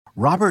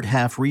Robert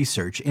Half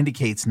research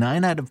indicates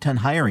 9 out of 10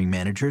 hiring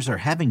managers are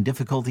having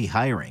difficulty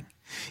hiring.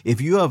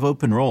 If you have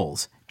open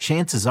roles,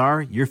 chances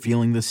are you're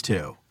feeling this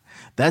too.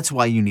 That's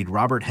why you need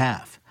Robert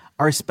Half.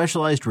 Our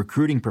specialized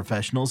recruiting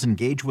professionals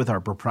engage with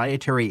our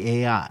proprietary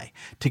AI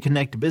to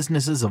connect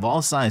businesses of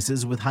all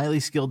sizes with highly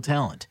skilled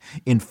talent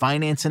in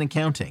finance and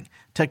accounting,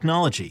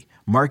 technology,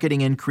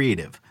 marketing and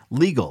creative,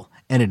 legal,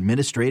 and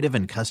administrative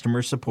and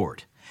customer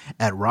support.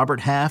 At Robert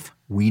Half,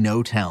 we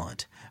know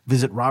talent.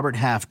 Visit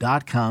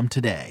roberthalf.com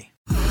today.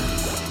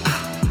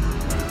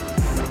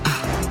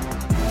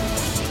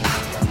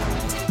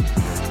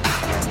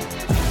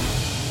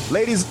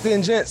 Ladies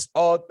and gents,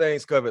 all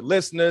things covered,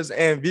 listeners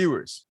and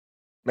viewers,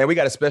 man, we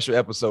got a special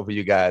episode for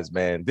you guys,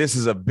 man. This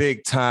is a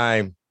big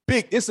time,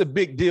 it's a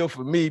big deal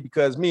for me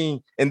because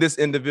me and this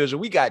individual,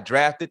 we got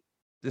drafted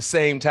the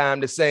same time,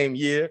 the same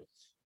year.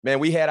 Man,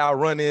 we had our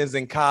run-ins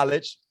in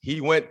college.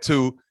 He went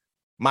to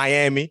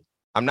Miami.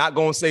 I'm not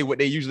going to say what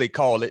they usually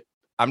call it.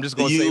 I'm just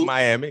going to say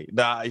Miami.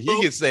 Nah,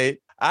 he can say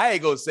it. I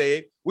ain't going to say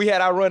it. We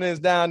had our run-ins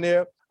down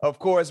there. Of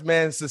course,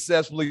 man,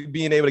 successfully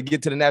being able to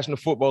get to the National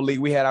Football League.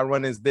 We had our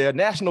run-ins there.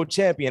 National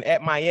champion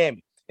at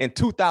Miami in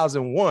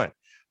 2001.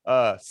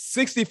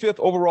 65th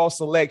overall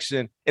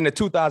selection in the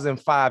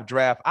 2005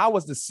 draft. I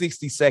was the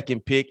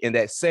 62nd pick in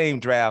that same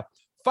draft.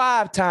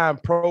 5-time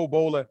Pro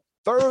Bowler,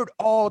 3rd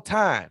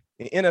all-time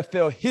in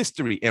NFL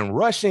history in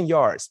rushing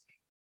yards.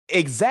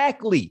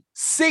 Exactly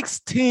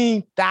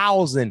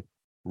 16,000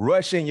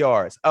 rushing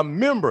yards. A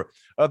member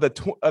of the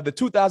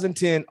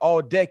 2010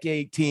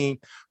 All-Decade team,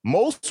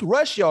 most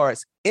rush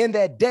yards in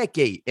that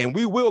decade. And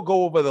we will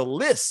go over the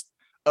list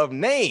of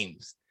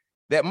names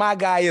that my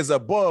guy is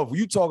above.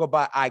 You talk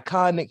about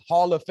iconic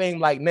Hall of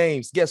Fame-like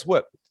names. Guess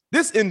what?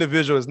 This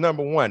individual is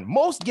number 1.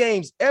 Most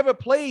games ever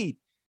played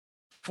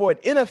for an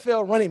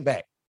NFL running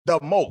back. The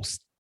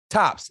most.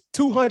 Tops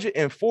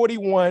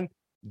 241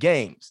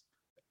 games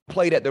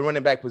played at the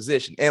running back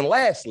position. And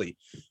lastly,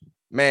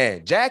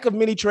 man, jack of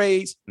many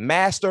trades,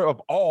 master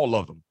of all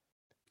of them.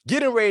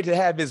 Getting ready to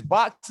have his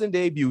boxing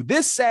debut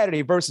this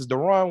Saturday versus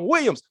Deron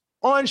Williams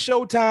on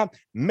Showtime.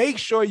 Make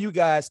sure you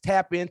guys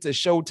tap into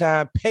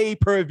Showtime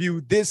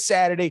pay-per-view this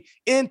Saturday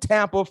in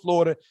Tampa,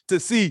 Florida, to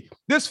see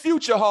this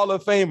future Hall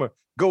of Famer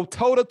go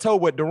toe-to-toe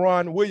with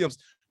Deron Williams,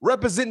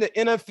 representing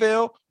the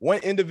NFL. One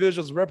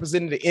individual is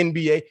representing the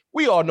NBA.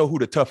 We all know who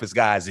the toughest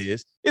guys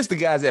is. It's the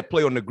guys that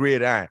play on the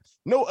gridiron.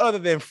 No other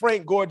than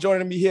Frank Gore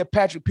joining me here,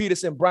 Patrick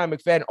Peterson, Brian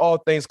McFadden, all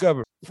things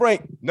covered.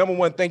 Frank, number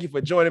one, thank you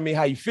for joining me.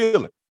 How you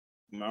feeling?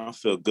 Man, I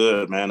feel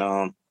good, man.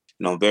 I'm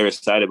very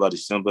excited about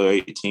December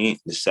 18th,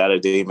 this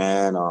Saturday,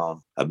 man.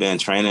 I've been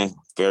training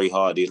very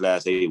hard these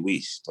last 8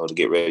 weeks to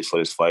get ready for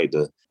this fight,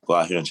 to go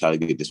out here and try to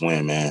get this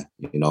win, man.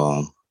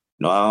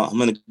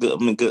 I'm in a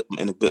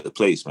good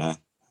place, man.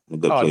 In a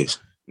good place.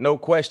 No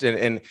question.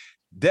 And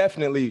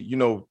definitely,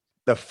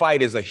 the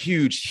fight is a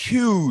huge,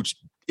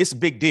 it's a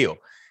big deal.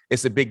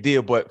 It's a big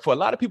deal. But for a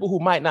lot of people who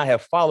might not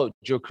have followed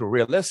your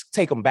career, let's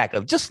take them back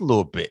just a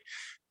little bit.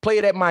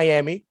 Played at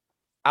Miami.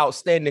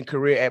 Outstanding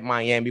career at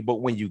Miami, but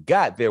when you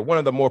got there, one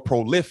of the more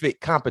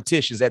prolific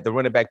competitions at the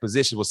running back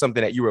position was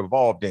something that you were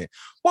involved in.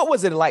 What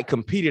was it like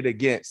competing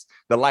against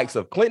the likes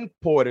of Clinton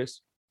Portis,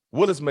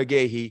 Willis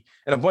McGahee,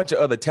 and a bunch of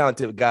other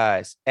talented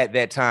guys at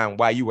that time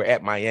while you were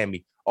at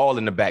Miami, all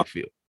in the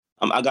backfield?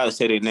 I got to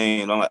say their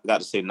name. I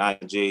got to say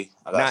Najee.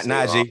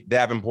 Najee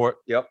Davenport.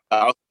 Yep.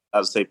 I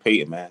got to say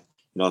Peyton, man.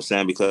 You know what I'm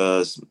saying?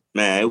 Because,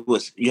 man,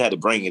 you had to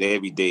bring it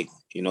every day.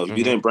 If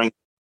you didn't bring,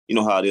 you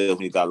know how it is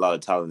when you got a lot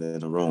of talent in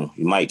the room.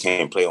 You might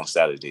can't play on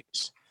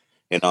Saturdays.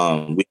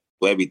 And we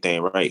do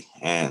everything right.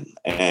 And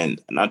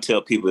I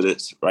tell people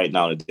this right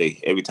now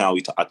today. Every time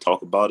I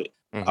talk about it,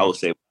 I would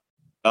say,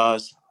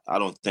 guys, I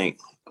don't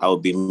think I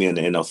would be me in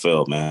the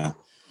NFL, man.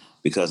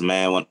 Because,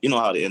 man, when you know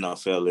how the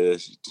NFL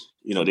is,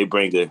 they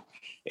bring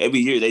every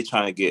year they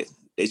trying to get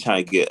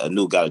a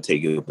new guy to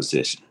take your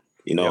position.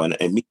 Yep.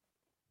 And me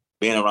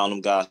being around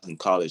them guys in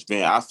college,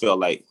 man, I felt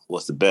like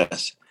was the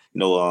best.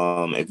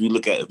 If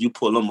you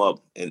pull them up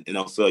in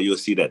NFL, you'll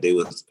see that they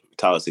was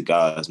talented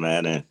guys,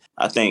 man. And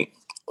I think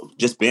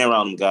just being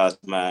around them guys,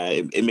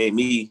 man, it made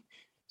me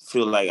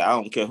feel like I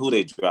don't care who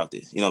they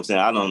drafted. You know what I'm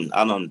saying?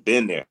 I done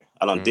been there.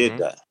 I done did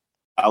that.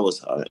 I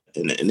was,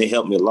 and they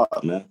helped me a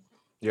lot, man.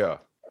 Yeah.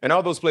 And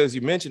all those players you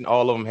mentioned,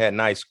 all of them had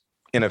nice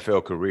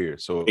NFL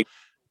careers. So,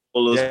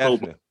 Porter's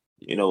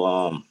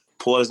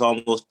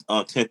almost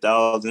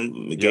 10,000.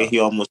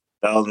 McGahee almost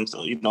 1,000.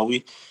 So we, you know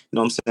what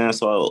I'm saying.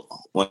 So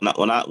when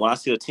I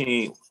see a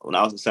team when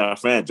I was in San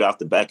Fran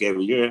drafted back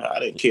every year, I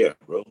didn't care,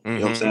 bro. You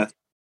know what I'm saying?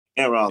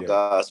 And around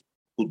guys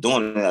who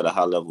doing it at a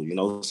high level,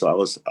 So I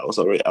was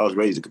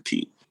ready to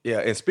compete. Yeah,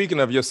 and speaking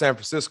of your San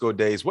Francisco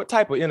days, what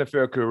type of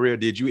NFL career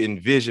did you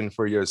envision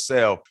for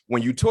yourself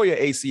when you tore your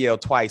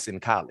ACL twice in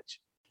college?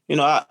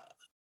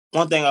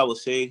 One thing I would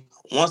say,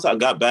 once I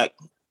got back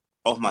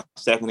off my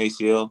second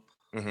ACL,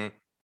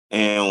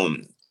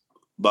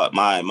 but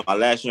my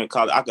last year in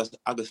college,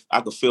 I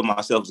could feel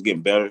myself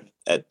getting better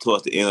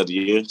towards the end of the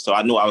year. So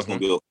I knew I was gonna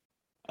be okay.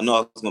 I know I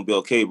was gonna be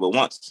okay. But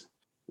when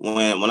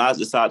I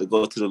decided to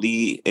go to the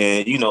league,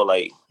 and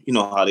you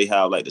know how they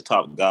have like the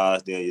top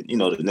guys, then you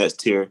know the next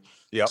tier.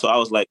 Yeah. So I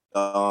was like,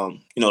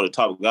 you know, the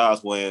top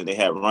guys when they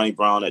had Ronnie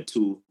Brown at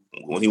 2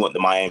 when he went to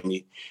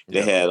Miami.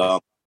 They had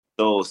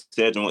so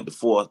Cedric went to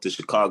 4 to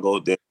Chicago.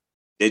 Then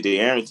JJ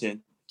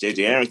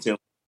Arrington.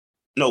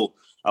 No,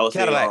 I was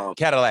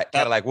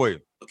Cadillac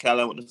Williams.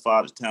 Cadillac went to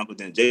 5 to Tampa.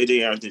 Then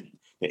JJ Arrington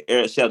and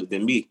Eric Shelton.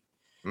 Then me.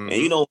 Mm-hmm.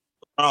 And you know,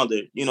 around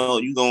there, you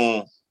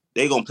know,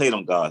 they gonna play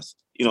them guys.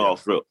 You know,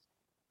 off real.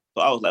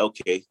 So I was like,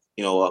 okay,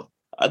 you know,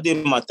 I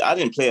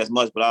didn't play as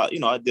much, but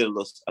I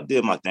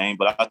did my thing.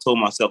 But I told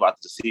myself after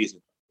the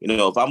season, you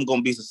know, if I'm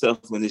gonna be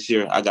successful in this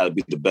year, I gotta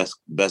be the best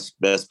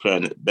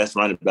player, best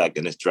running back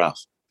in this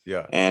draft.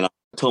 Yeah. And I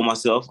told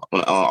myself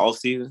on off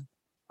season,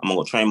 I'm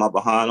gonna train my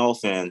behind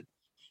off, and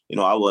you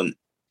know,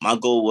 my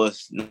goal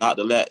was not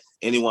to let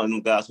any one of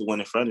them guys who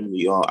went in front of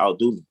me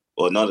outdo me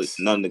or none of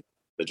the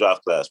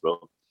draft class,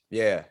 bro.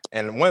 Yeah.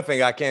 And one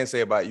thing I can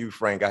say about you,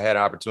 Frank, I had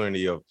an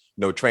opportunity of,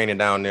 training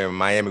down there in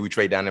Miami. We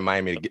trained down in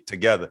Miami to get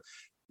together.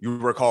 You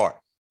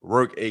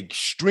work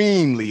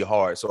extremely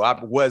hard. So I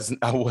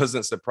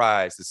wasn't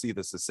surprised to see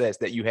the success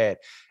that you had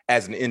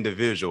as an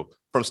individual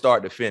from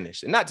start to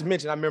finish. And not to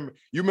mention,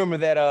 you remember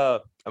that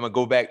I'm gonna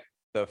go back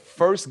the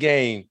first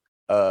game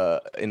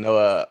in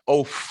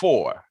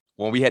 04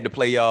 when we had to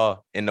play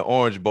y'all in the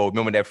Orange Bowl.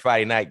 Remember that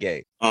Friday night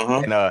game?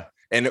 Uh-huh.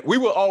 And we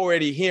were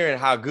already hearing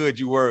how good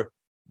you were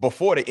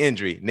before the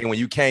injury. And then when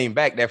you came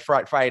back that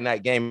Friday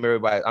night game,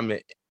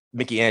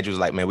 Mickey Andrews was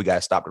like, man, we got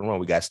to stop the run.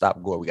 We got to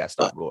stop Gore. We got to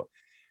stop Gore.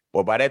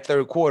 But by that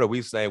third quarter, we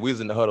was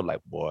in the huddle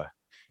like, boy,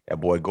 that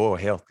boy Gore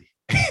healthy.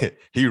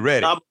 He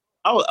ready. That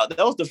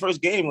was the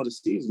first game of the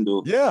season,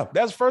 dude. Yeah,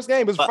 that was the first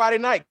game. It was Friday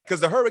night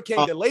because the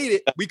hurricane delayed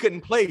it. We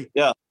couldn't play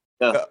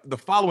the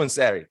following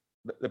Saturday,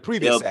 the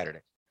previous Saturday.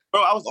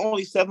 Bro, I was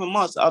only 7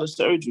 months out of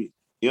surgery.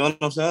 You know what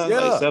I'm saying? Yeah.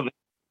 Like 7,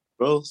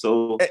 bro.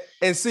 So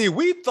and see,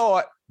 we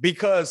thought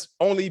because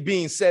only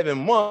being 7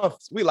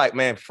 months, we like,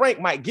 man, Frank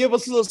might give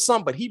us a little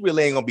something, but he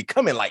really ain't gonna be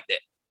coming like that.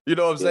 You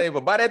know what I'm saying?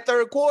 But by that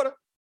third quarter,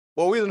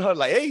 well, we was in her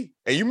like, hey,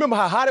 and you remember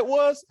how hot it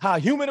was, how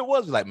humid it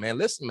was? We're like, man,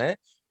 listen, man,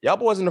 y'all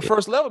boys in the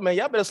first level, man,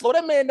 y'all better slow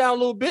that man down a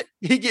little bit.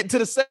 He getting to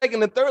the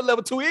second and third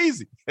level too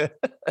easy.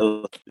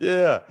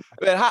 Yeah,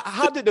 man.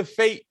 How did the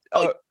fate?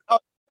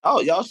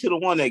 Y'all should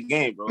have won that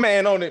game, bro.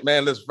 Man,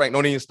 listen, Frank,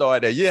 don't even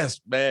start there.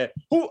 Yes, man.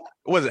 Who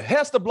was it?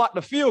 Hester blocked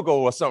the field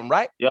goal or something,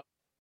 right? Yeah.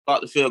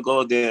 Blocked the field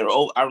goal there.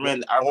 I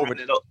ran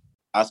it up.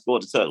 I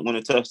scored the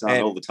winning touchdown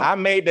in overtime. I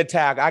made the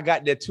tackle. I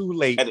got there too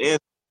late. At the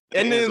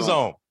end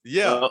zone.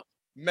 Yeah.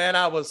 Man,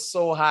 I was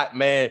so hot,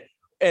 man.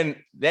 And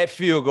that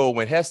field goal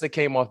when Hester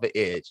came off the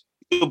edge.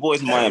 You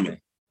boys in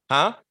Miami.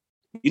 Huh?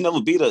 You never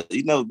beat us.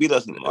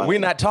 We're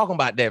not talking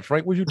about that,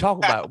 Frank. What you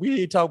talking about?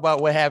 We ain't talking about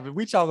what happened.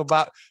 We talking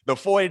about the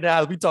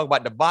 49ers. We talking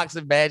about the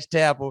boxing match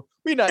Tampa.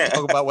 We not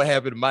talking about what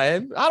happened in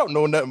Miami. I don't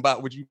know nothing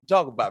about what you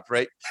talking about,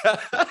 Frank.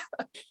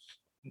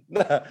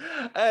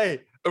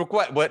 Hey,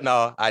 but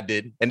no, I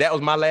didn't. And that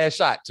was my last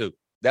shot, too.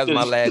 That was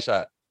my last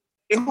shot.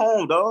 Get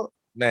home, dog.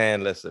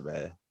 Man, listen,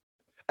 man.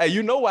 Hey,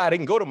 you know why I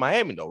didn't go to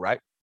Miami, though, right?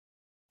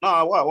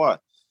 No, why?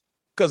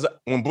 Because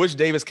when Butch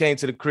Davis came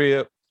to the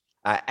crib,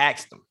 I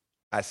asked him.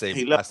 I said,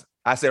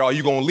 are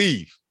you going to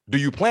leave? Do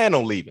you plan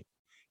on leaving?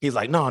 He's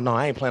like, no,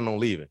 I ain't planning on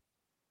leaving.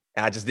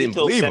 And I just didn't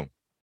believe him.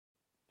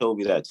 He told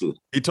me that, too.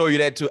 He told you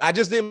that, too. I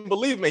just didn't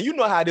believe him. And you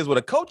know how it is with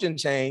a coaching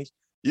change.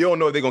 You don't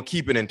know if they're going to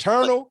keep it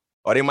internal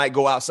or they might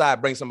go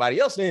outside, bring somebody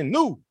else in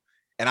new.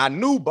 And I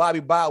knew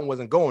Bobby Bowden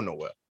wasn't going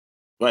nowhere.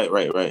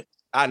 Right.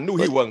 I knew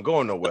he wasn't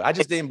going nowhere. I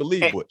just didn't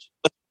believe Butch.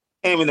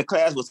 Came in the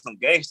class with some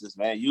gangsters,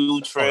 man.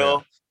 You,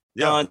 Trail,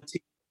 John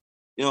T.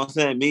 You know what I'm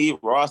saying? Me,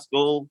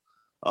 Roscoe.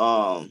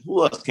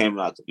 Who else came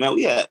out? Man,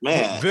 we had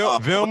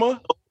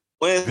Vilma.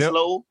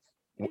 Winslow.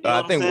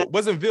 I think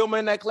wasn't Vilma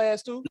in that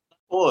class too?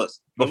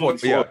 Before.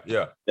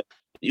 Yeah.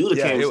 You would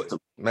have came.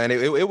 Man,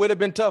 it would have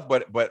been tough,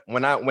 but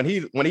when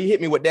he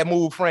hit me with that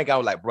move, Frank, I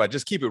was like, bro,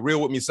 just keep it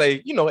real with me.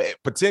 Say,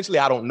 potentially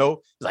I don't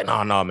know. He's like, no,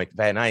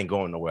 McFadden, I ain't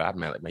going nowhere. I'm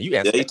like, man, you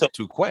answered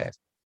two questions.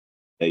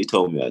 Yeah, he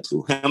told me that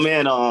too.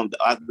 Man, the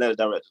athletic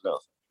director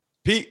left.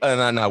 Pete?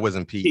 No, it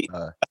wasn't Pete.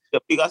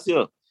 Pete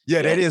Garcia.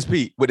 Yeah, that is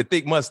Pete with the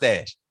thick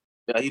mustache.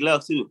 Yeah, he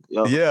left too.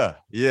 Yeah.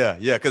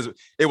 Because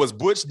it was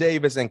Butch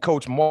Davis and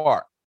Coach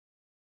Mark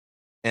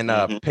and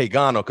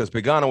Pagano, because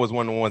Pagano was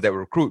one of the ones that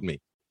recruited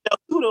me.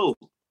 Left too, though.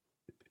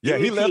 Yeah,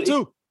 he left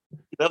too.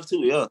 He left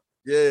too, yeah.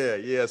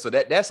 Yeah. So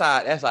that's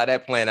how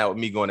that planned out with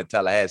me going to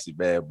Tallahassee,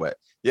 man. But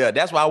yeah,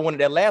 that's why I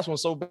wanted that last one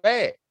so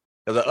bad.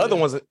 Because the other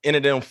ones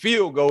ended in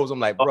field goals. I'm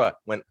like, bro,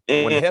 when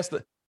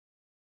Hester.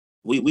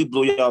 We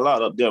blew y'all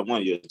out up there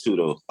one year too,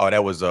 though. Oh,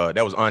 that was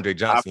Andre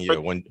Johnson year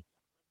when.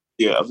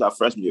 Yeah, that was our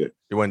freshman year.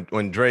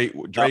 When Dre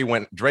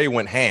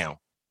went ham.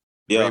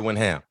 Yeah. Dre went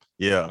ham.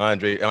 Yeah,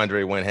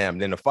 Andre went ham.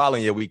 Then the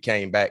following year we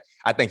came back.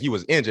 I think he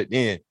was injured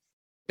then.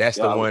 That's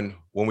the one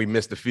when we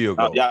missed the field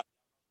goal. Yeah.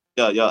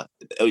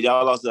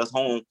 Y'all lost us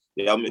home.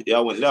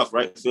 Y'all went left,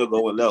 right? Field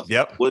goal went left.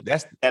 Yep.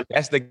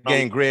 That's the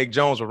game Greg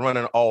Jones was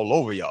running all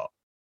over y'all.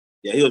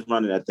 Yeah, he was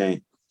running that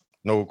thing.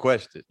 No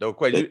question.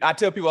 I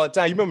tell people all the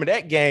time, you remember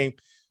that game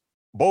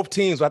both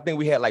teams, I think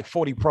we had like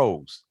 40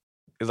 pros.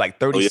 It's like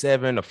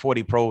 37 or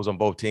 40 pros on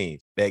both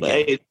teams that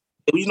game. Hey,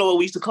 you know what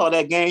we used to call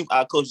that game?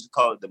 Our coach used to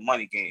call it the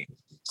money game.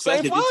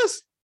 Same for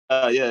us.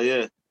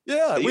 Yeah.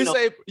 Yeah, we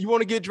say, you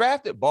want to get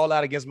drafted? Ball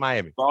out against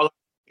Miami. Ball out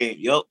game,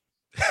 yup.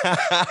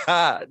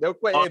 No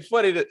question. It's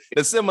funny,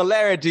 the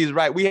similarities,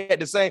 right? We had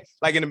the same,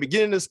 like in the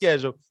beginning of the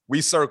schedule,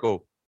 we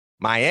circle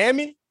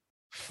Miami,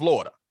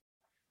 Florida.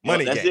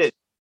 Money that's game. it.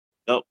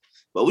 Yep.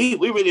 But we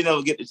really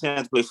never get the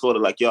chance to play Florida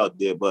like y'all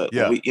did. But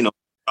when we,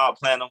 started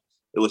playing them,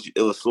 it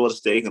was Florida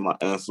State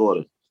and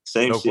Florida.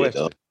 Same shit,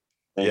 though.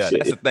 Yeah,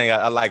 that's the thing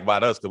I like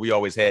about us, because we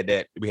always had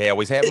that. We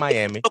always had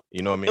Miami.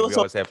 You know what I mean? We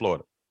always had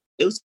Florida.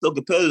 It was so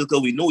competitive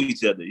because we knew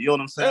each other. You know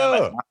what I'm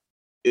saying?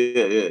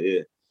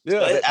 Yeah.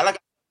 It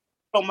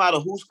don't matter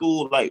who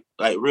school, like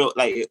real,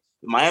 like if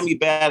Miami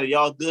bad or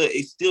y'all good,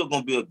 it's still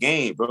gonna be a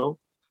game, bro.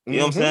 You know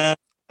what I'm saying?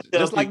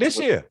 Just like this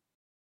year.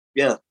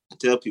 Yeah, I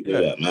tell people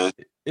that, man.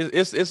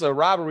 It's a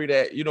rivalry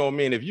that, you know what I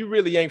mean? If you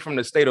really ain't from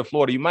the state of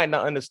Florida, you might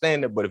not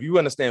understand it, but if you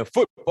understand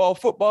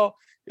football,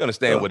 you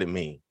understand what it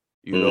means.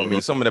 You know what I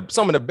mean? Some of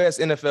the best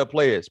NFL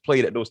players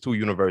played at those two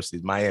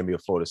universities, Miami or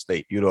Florida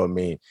State. You know what I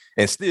mean?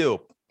 And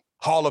still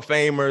Hall of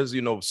Famers,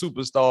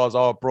 superstars,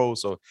 all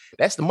pros. So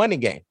that's the money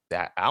game.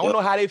 I don't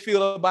know how they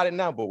feel about it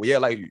now, but yeah,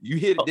 like you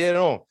hit it dead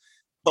on.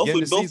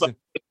 Hopefully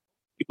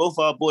both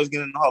our boys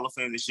get in the Hall of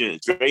Fame this year.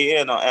 Dre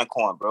and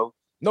Anquan, bro.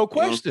 No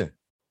question.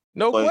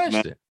 No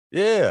question.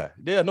 Yeah,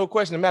 no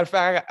question. As a matter of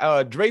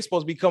fact, Dre's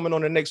supposed to be coming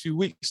on the next few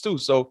weeks too.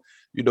 So,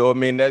 you know what I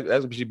mean?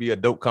 That should be a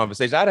dope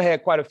conversation. I'd have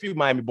had quite a few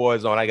Miami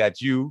boys on. I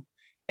got you,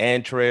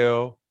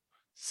 Antrell,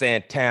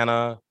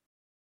 Santana,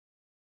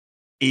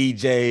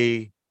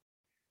 EJ,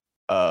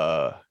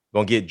 gonna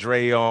get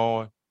Dre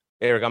on.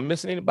 Eric, I'm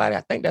missing anybody?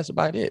 I think that's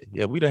about it.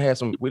 Yeah, we done had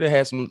some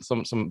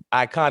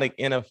iconic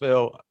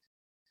NFL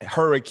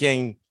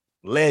Hurricane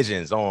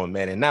legends on,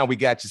 man. And now we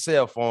got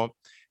yourself on.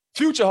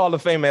 Future Hall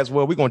of Fame as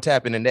well. We're going to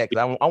tap into that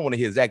because I want to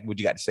hear exactly what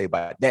you got to say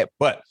about that.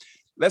 But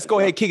let's go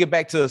ahead and kick it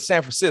back to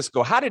San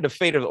Francisco. How did the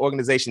fate of the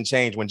organization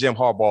change when Jim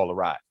Harbaugh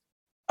arrived?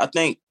 I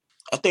think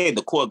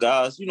the core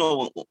guys,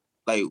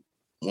 like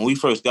when we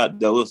first got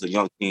there, it was a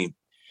young team.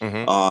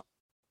 Mm-hmm.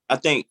 I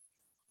think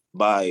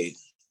by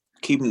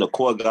keeping the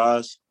core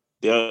guys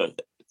there,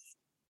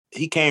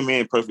 he came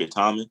in perfect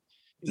timing.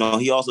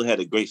 He also had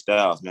a great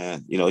style,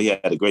 man. He had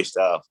a great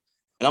style.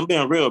 And I'm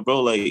being real,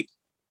 bro. Like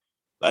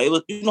it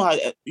was, how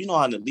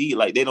in the league,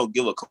 like they don't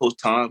give a coach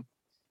time.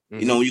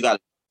 Mm-hmm. When you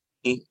got,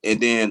 and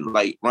then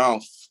like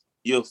round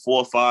year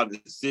 4, 5, and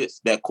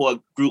 6, that core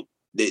group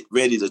that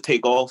ready to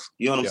take off.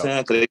 You know what I'm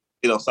saying? Because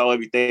they saw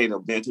everything.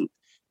 They've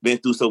been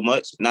through so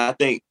much. And I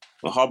think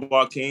when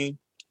Harbaugh came,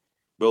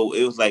 bro,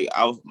 it was like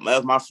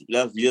that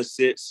was year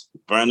 6.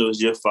 Brandon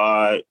was year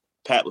 5.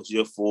 Pat was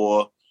year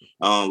 4.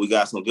 We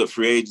got some good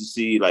free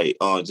agency like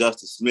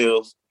Justin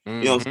Smith.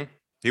 Mm-hmm.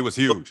 He was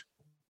huge.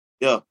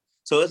 Yeah.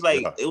 So it's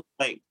like it was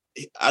like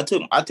I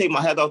take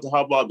my hat off to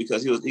Harbaugh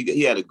because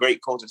he had a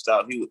great coaching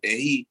style.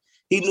 He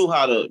knew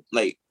how to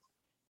like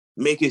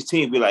make his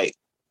team be like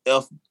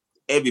F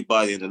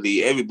everybody in the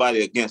league,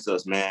 everybody against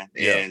us, man.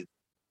 Yeah. And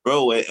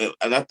bro, and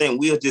I think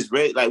we were just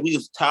ready, like we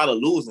was tired of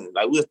losing.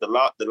 Like we was the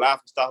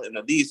laughing stock in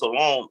the league so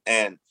long.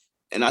 And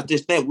I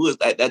just think we was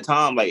at that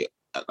time like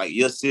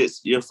year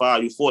 6, year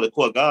 5, year 4, the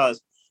core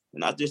guys.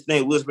 And I just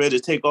think we was ready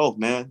to take off,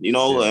 man.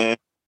 And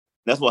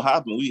that's what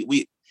happened.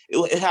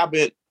 It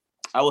happened,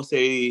 I would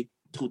say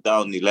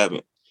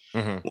 2011.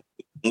 Mm-hmm.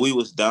 When we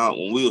was down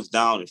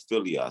in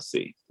Philly, I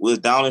say. We was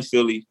down in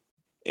Philly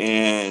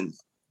and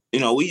we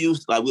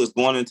was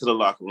going into the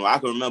locker room. I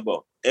can remember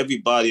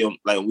everybody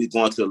like we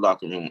going to the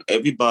locker room,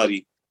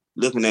 everybody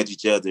looking at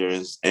each other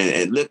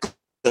and look,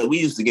 because we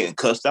used to getting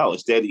cussed out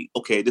instead of,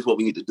 okay, this is what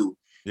we need to do.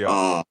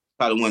 Yeah.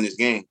 Try to win this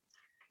game.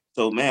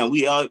 So man,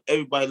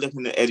 everybody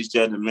looking at each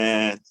other,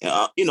 man.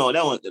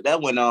 That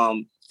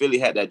when Philly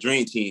had that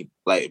dream team,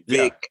 like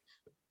big.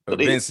 So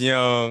Vince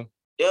Young.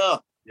 Yeah.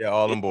 Yeah,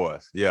 all them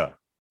boys. Yeah.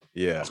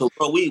 Yeah. So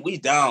bro, we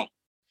down.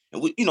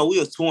 And we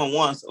was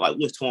 2-1, like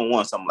we was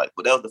 2-1, something like.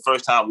 But that was the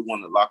first time we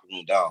won the locker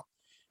room down,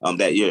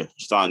 that year,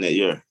 starting that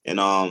year. And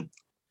I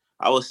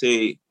would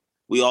say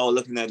we all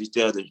looking at each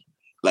other,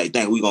 like,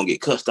 dang, we gonna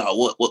get cussed out.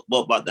 What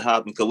about to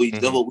happen? Because we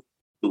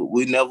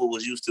never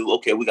was used to.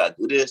 Okay, we gotta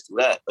do this, do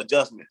that,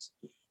 adjustments.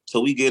 So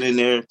we get in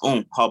there,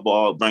 boom,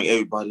 Harbaugh, bring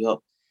everybody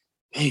up.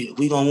 Hey,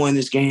 we gonna win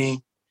this game.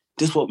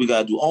 This is what we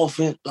gotta do.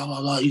 Offense, blah blah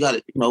blah. You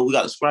gotta, we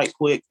gotta strike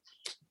quick.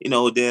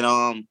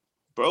 Then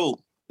bro.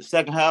 The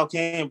second half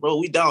came, bro.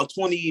 We down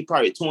 20,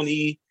 probably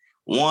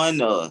 21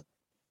 to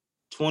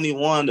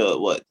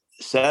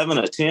 7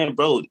 or 10,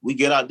 bro. We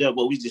get out there,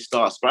 but we just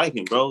start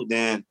striking, bro.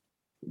 Then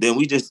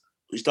we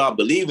start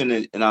believing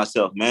in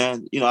ourselves,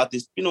 man. I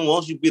just,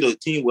 once you beat a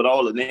team with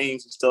all the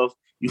names and stuff,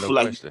 you feel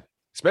question. Like,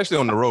 especially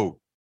on the road.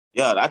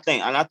 Yeah, I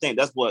think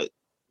that's what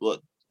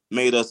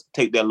made us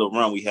take that little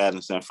run we had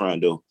in San Fran,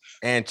 though.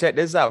 And check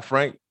this out,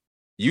 Frank.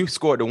 You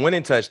scored the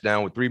winning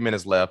touchdown with 3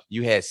 minutes left.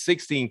 You had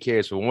 16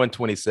 carries for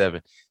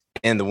 127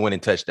 and the winning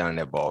touchdown in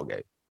that ball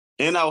game.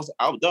 And I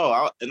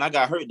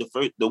got hurt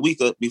the week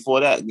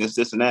before that against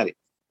Cincinnati.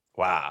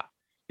 Wow.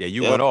 Yeah,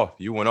 you Yeah. went off.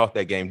 You went off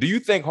that game. Do you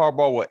think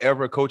Harbaugh will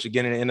ever coach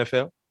again in the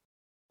NFL?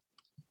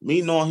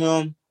 Me knowing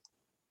him,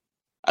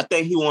 I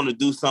think he want to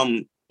do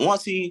something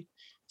once he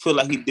feel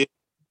like he did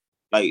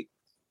like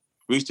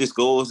reach his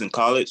goals in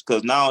college.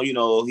 Because now, you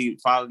know, he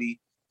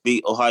finally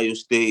beat Ohio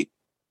State.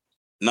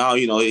 Now,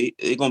 you know,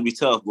 it's going to be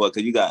tough, boy,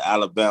 because you got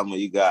Alabama,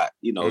 you got,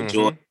 you know,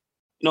 Georgia.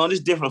 You know, it's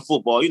different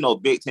football. You know,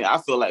 Big Ten. I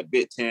feel like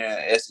Big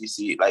Ten,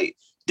 SEC, like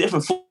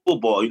different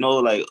football, you know,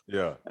 like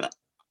Yeah.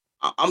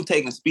 I'm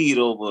taking speed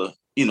over,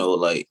 you know,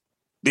 like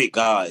big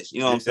guys.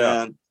 You know what I'm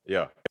saying?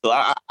 Yeah. So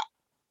I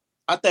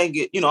think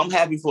it, you know, I'm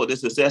happy for the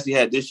success he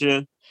had this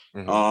year.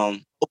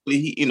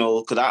 Hopefully he, you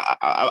know, because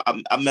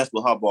I messed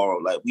with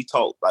Harbaugh. Like we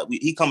talk, like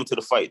he coming to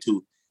the fight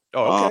too.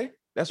 Oh, okay.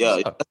 That's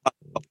what's up. That's my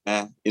dog,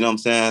 man. You know what I'm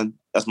saying?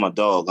 That's my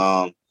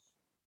dog.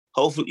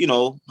 Hopefully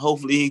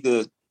he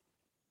could,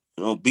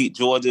 you know, beat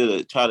Georgia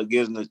to try to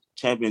get in the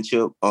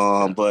championship.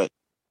 But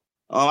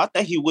I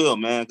think he will,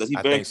 man, because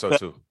I think so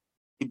too.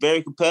 He's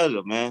very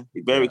competitive, man.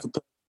 He's very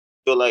competitive.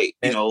 I feel like,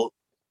 you know,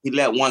 he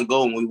let one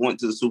go when we went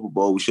to the Super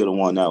Bowl. We should have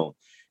won that one.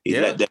 He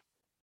let that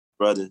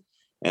brother.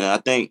 And I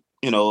think,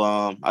 you know,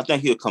 I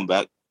think he'll come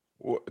back.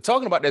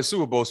 Talking about that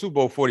Super Bowl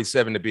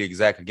 47 to be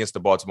exact, against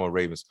the Baltimore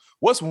Ravens,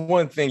 what's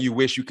one thing you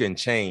wish you can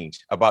change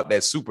about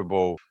that Super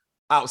Bowl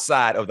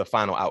outside of the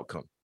final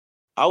outcome?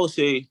 I would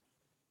say,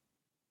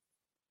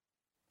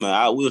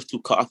 man, we was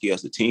too cocky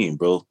as a team,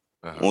 bro.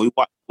 When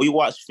we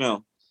watched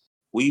film,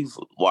 we've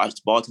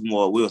watched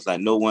Baltimore. We was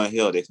like, no one in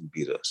hell they can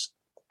beat us.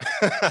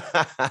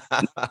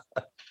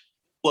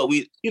 But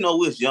we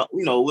was young.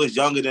 You know, we was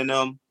younger than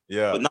them.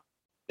 Yeah. But not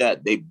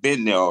that they've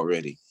been there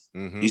already.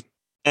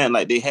 And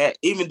like they had,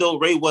 even though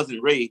Ray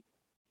wasn't Ray,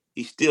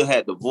 he still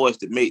had the voice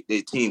to make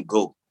their team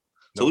go.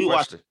 So we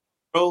watched it,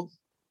 bro.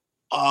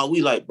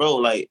 We like, bro,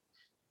 like,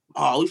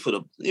 we for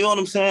the, you know what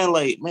I'm saying?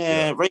 Like,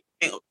 man, Ray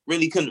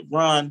really couldn't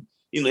run.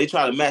 You know, they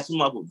try to match him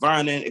up with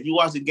Vernon. If you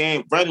watch the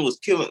game, Vernon was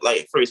killing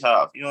like first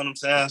half. You know what I'm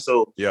saying?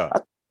 So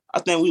I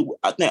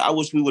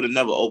wish we would have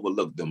never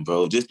overlooked them,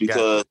 bro. Just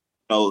because,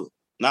 you know,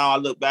 now I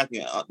look back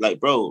and like,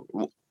 bro,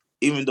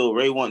 even though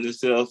Ray wanted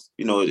himself,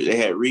 you know, they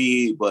had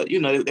Reed, but you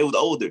know, they was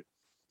older.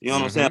 You know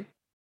what I'm saying?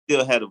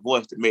 Still had a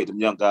voice to make them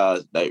young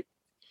guys like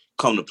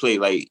come to play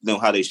like know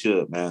how they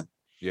should, man.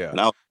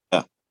 Yeah.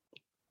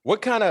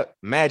 What kind of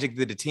magic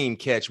did the team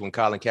catch when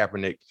Colin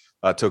Kaepernick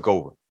took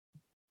over?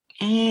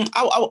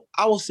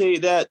 I would say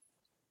that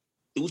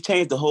we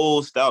changed the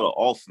whole style of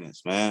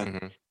offense,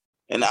 man.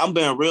 And I'm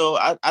being real.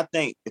 I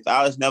think if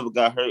Alex never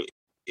got hurt,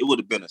 it would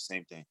have been the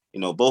same thing.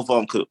 You know, both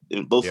of them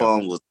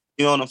was,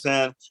 you know what I'm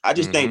saying? I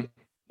just think,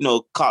 you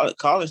know,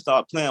 Colin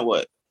started playing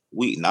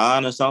week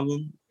 9 or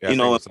something. Yeah, you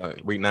know,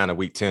 week 9 or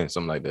week 10,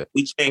 something like that.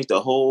 We changed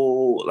the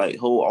whole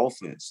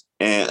offense.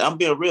 And I'm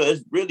being real.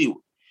 It's really,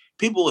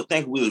 people would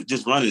think we was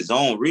just running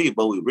zone read,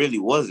 but we really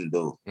wasn't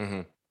though.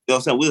 You know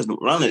what I'm saying? We was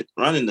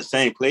running the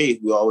same plays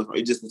we always.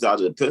 It just was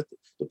out of the pistol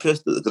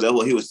because that's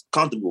what he was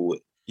comfortable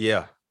with.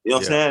 Yeah, you know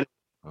what I'm saying.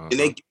 And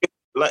they give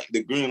like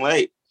the green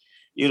light.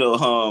 You know,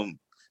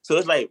 so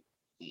it's like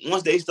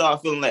once they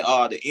start feeling like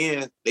the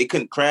end they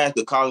couldn't crash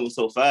because Colin was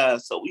so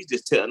fast, so we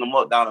just tearing them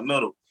up down the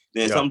middle.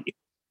 Then some,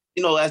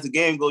 you know, as the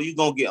game go, you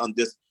gonna get on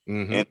this,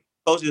 and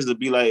coaches will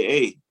be like,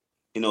 hey,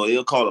 you know,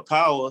 they'll call a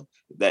power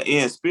that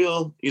end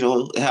spill. You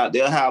know,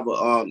 they'll have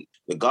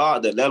the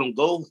guard that let them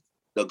go.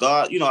 The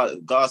guard, you know,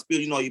 guard spill.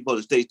 You know, you're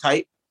supposed to stay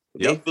tight.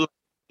 They feel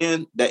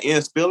like that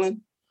end spilling,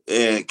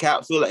 and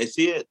Cap feel like they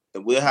see it,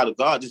 and we'll have the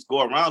guard just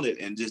go around it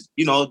and just,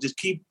 you know, just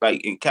keep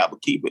like, and Cap will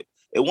keep it.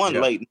 It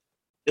wasn't like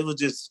it was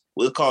just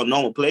what's called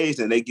normal plays,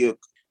 and they give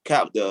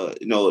Cap the,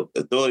 you know,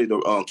 authority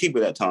to keep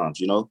it at times.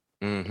 You know.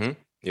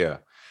 Yeah.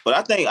 But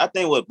I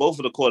think with both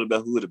of the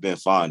quarterbacks, we would have been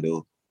fine,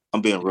 though.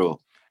 I'm being real.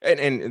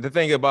 And the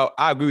thing about,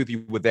 I agree with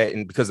you with that,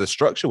 and because the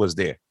structure was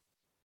there.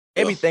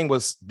 Everything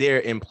was there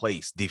in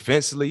place.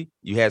 Defensively,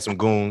 you had some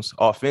goons.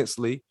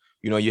 Offensively,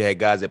 you know, you had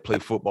guys that play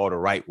football the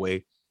right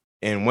way.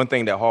 And one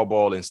thing that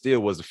Harbaugh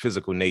instilled was the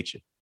physical nature.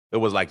 It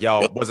was like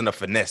y'all wasn't a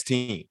finesse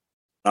team.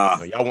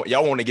 You know,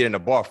 y'all want to get in a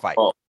bar fight.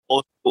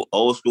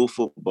 Old school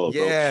football,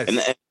 bro. Yes.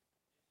 And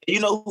you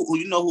know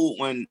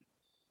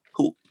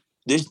who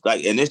this,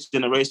 like, in this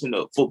generation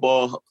of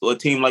football or a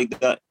team like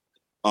that.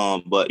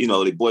 But you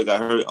know, the boy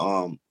got hurt.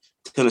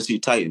 Tennessee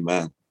Titan,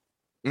 man.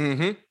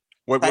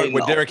 With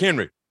Derrick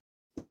Henry.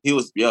 He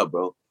was,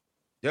 bro.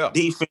 Yeah.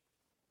 Defense,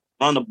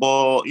 run the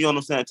ball, you know what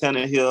I'm saying?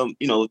 Tannehill,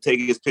 you know, take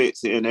his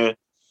picks in there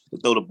to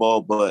throw the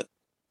ball. But,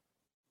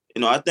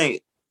 you know, I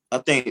think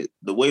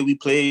the way we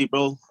played,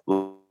 bro,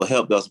 will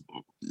help us.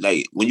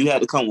 Like, when you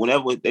had to come,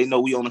 whenever they know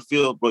we on the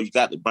field, bro, you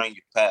got to bring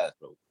your pass,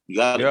 bro. You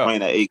got to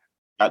bring that eight.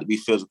 You got to be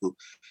physical.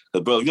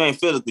 Because, bro, if you ain't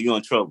physical, you're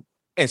in trouble.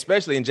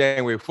 Especially in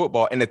January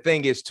football. And the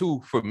thing is,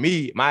 too, for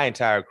me, my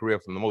entire career,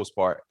 for the most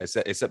part,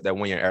 except that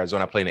 1 year in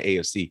Arizona, I played in the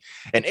AFC.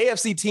 And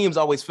AFC teams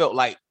always felt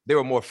like they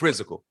were more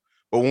physical.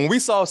 But when we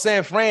saw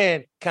San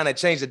Fran kind of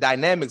change the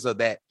dynamics of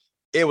that,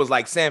 it was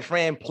like San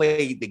Fran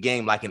played the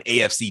game like an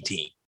AFC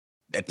team.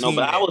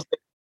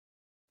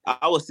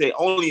 I would say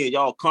only in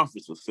y'all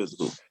conference was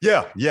physical.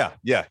 Yeah.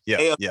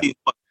 AFC,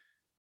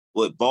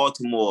 with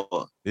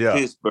Baltimore, Yeah.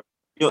 Pittsburgh.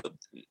 You know,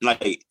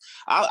 like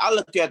I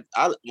look at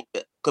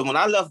because when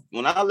I left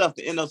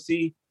the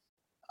NFC,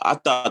 I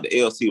thought the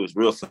AFC was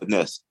real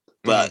finesse.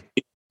 But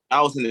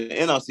I was in the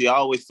NFC, I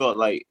always felt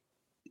like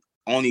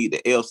only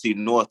the AFC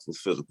North was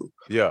physical.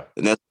 Yeah.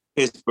 And that's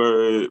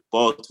Pittsburgh,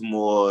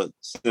 Baltimore,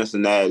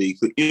 Cincinnati.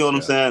 You know what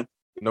I'm saying?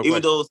 No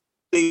Even question. though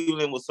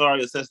Cleveland was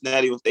sorry or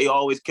Cincinnati, they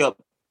always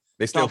kept.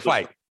 They still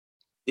fight.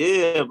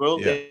 Yeah, bro.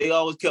 Yeah. They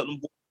always kept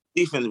them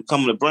defense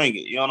coming to bring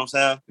it. You know what I'm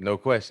saying? No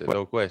question.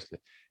 No question.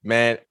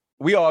 Man,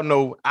 we all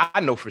know, I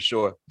know for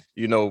sure,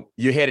 you know,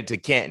 you're headed to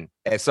Canton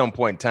at some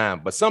point in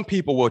time, but some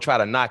people will try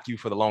to knock you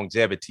for the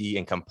longevity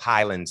and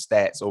compiling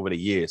stats over the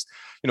years.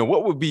 You know,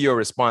 what would be your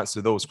response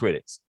to those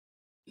critics?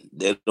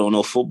 They don't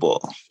know football.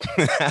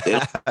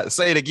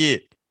 Say it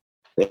again.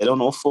 They don't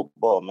know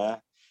football, man.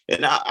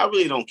 And I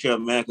really don't care,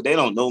 man, because they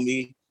don't know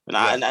me. And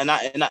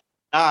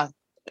I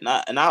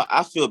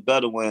feel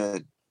better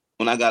when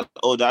I got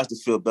older. I used to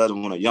feel better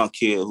when a young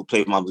kid who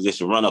played my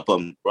position run up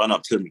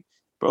to me,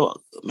 bro.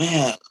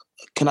 Man,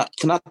 can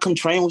I come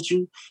train with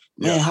you,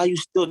 man? How you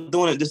still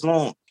doing it this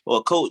long? Or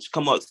a coach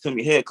come up to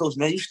me, head coach,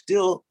 man, you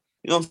still,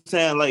 you know what I'm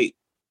saying? Like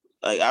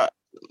as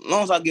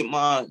long as I get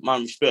my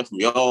respect from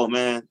y'all,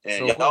 man,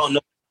 and y'all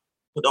know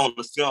put on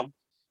the film,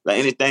 like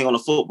anything on the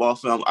football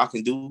film I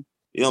can do.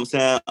 You know what I'm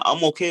saying?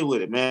 I'm okay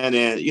with it, man.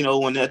 And, you know,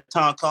 when that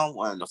time comes,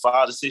 when the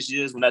 5 to 6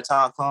 years, when that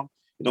time comes,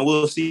 you know,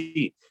 we'll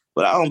see.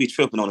 But I don't be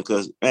tripping on it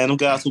because, man, them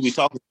guys who be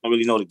talking don't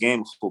really know the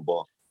game of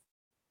football.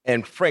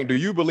 And Frank, do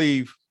you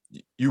believe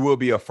you will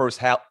be a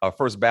first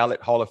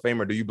ballot Hall of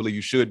Famer? Do you believe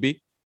you should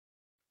be?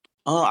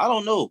 I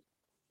don't know.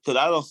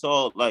 Because I don't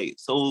saw, like,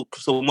 so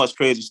much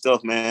crazy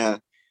stuff,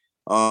 man.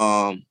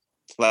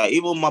 Like,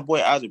 even my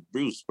boy Isaac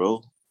Bruce,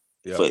 bro.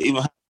 Yeah. For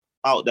even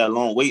out that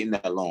long, waiting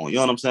that long. You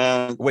know what I'm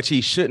saying? Which he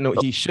shouldn't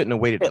have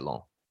waited that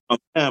long. I'm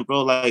saying,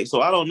 bro, like,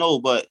 so I don't know,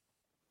 but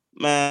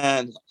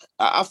man,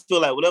 I feel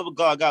like whatever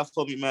God got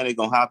for me, man, it's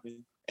gonna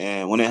happen.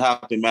 And when it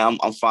happens, man,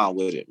 I'm fine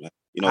with it, man.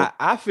 You know,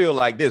 I feel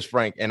like this,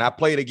 Frank, and I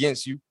played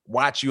against you,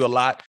 watch you a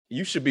lot.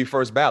 You should be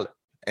first ballot.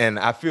 And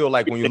I feel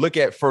like when you look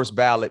at first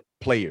ballot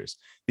players,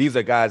 these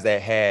are guys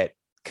that had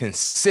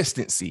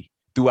consistency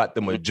throughout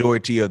the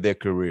majority of their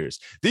careers.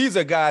 These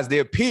are guys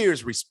their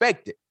peers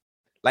respected.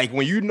 Like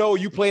when you know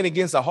you playing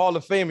against a Hall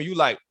of Famer, you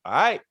like, all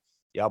right,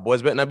 y'all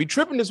boys better not be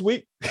tripping this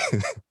week.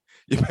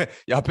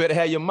 Y'all better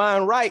have your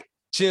mind right.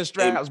 Chin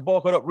straps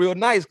bulking up real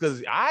nice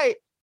because, all right.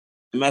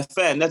 Matter of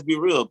fact, let's be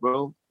real,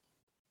 bro.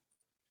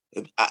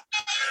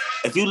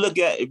 If you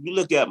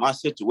look at my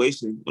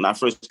situation when I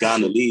first got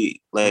in the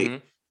league,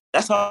 like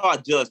that's how I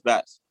judge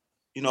bats.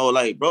 You know,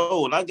 like,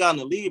 bro, when I got in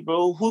the league,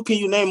 bro, who can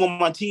you name on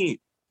my team?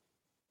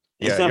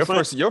 Yeah,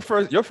 your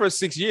first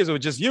 6 years it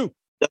was just you.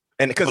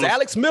 And because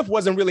Alex Smith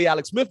wasn't really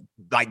Alex Smith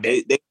like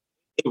that.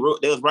 They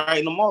was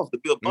writing them off to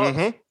be a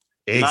buzz.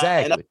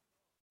 Exactly. And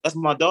that's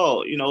my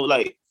dog. You know,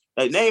 like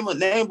name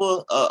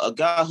a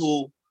guy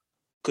who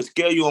could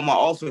scare you on my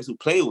offense who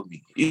played with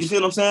me. You see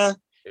what I'm saying?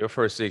 Your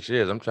first 6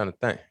 years, I'm trying to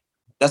think.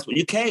 That's what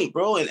you can't,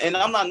 bro. And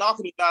I'm not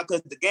knocking the guy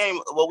because the game,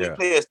 what we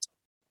play is,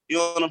 you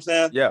know what I'm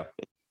saying? Yeah.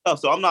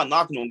 So I'm not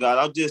knocking them guys.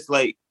 I'm just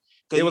like,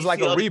 it was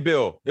like a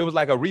rebuild. It was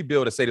like a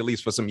rebuild to say the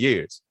least for some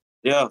years.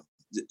 Yeah.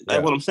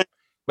 That's what I'm saying.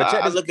 But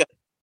I look at.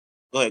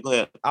 Go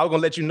ahead. I was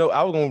gonna let you know.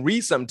 I was gonna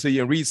read something to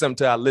you and read something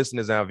to our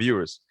listeners and our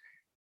viewers,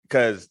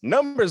 because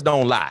numbers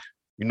don't lie.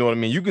 You know what I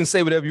mean? You can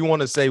say whatever you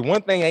want to say.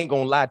 One thing ain't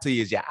gonna lie to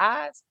you is your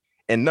eyes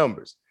and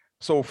numbers.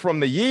 So from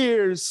the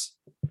years,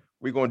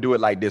 we're gonna do it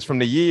like this. From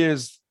the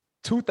years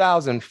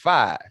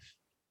 2005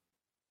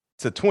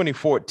 to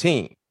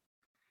 2014,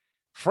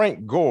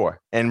 Frank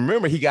Gore, and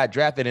remember he got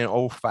drafted in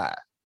 2005.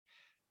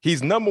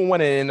 He's number one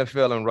in the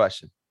NFL in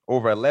rushing,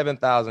 over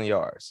 11,000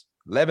 yards.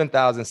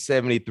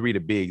 11,073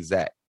 to be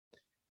exact.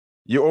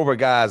 You're over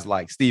guys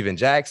like Steven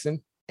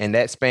Jackson and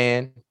that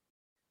span,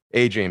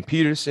 Adrian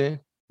Peterson,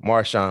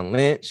 Marshawn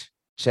Lynch,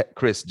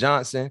 Chris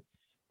Johnson,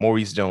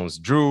 Maurice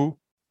Jones-Drew,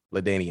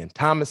 LaDainian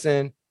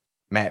Tomlinson,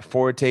 Matt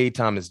Forte,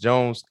 Thomas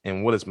Jones,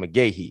 and Willis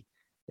McGahee.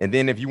 And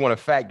then if you want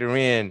to factor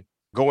in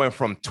going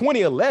from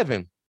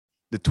 2011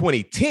 to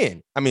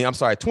 2010,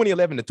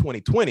 2011 to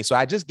 2020. So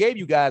I just gave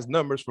you guys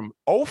numbers from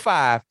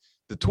 2005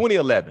 to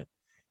 2011.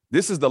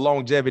 This is the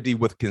longevity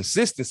with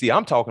consistency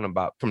I'm talking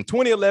about. From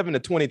 2011 to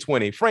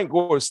 2020, Frank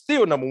Gore is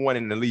still number one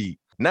in the league.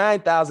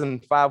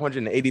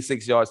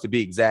 9,586 yards to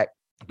be exact.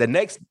 The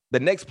next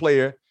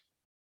player,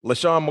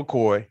 LaShawn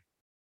McCoy,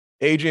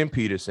 Adrian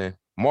Peterson,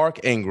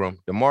 Mark Ingram,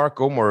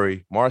 DeMarco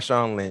Murray,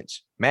 Marshawn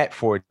Lynch, Matt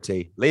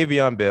Forte,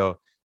 Le'Veon Bell,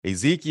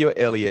 Ezekiel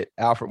Elliott,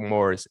 Alfred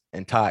Morris,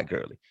 and Todd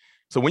Gurley.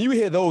 So when you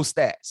hear those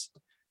stats,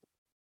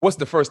 what's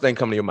the first thing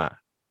coming to your mind?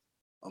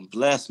 I'm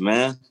blessed,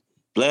 man.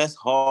 Blessed,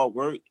 hard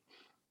work.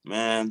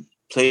 Man,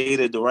 played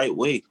it the right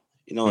way,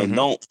 you know, and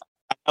I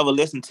never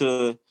listen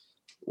to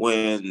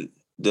when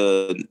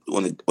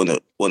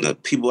the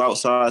people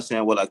outside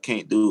saying what I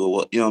can't do or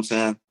what, you know what I'm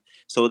saying?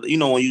 So, you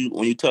know, when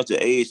you touch the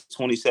age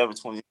 27,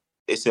 20,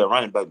 they say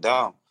running back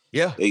down.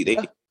 Yeah. They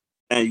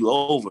and you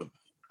over.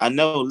 I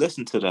never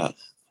listened to that.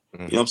 You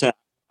know what I'm saying?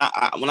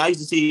 when I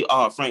used to see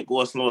Frank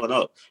Gore slowing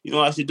up, you know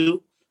what I should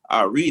do?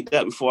 I read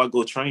that before I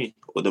go train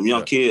with them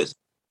young kids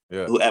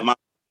who at my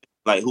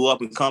who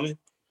up and coming.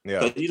 Yeah.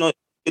 Because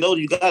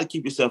you got to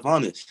keep yourself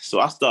honest. So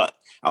I'm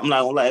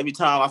not gonna lie. Every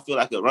time I feel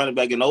like a running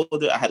back getting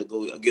older, I had to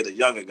go get a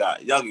younger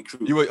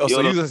crew. You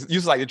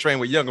used like to train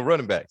with younger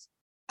running backs.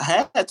 I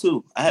had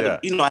to. I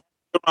had to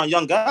around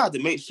young guys to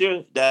make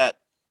sure that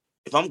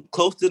if I'm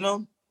close to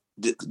them,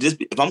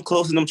 if I'm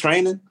close to them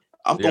training,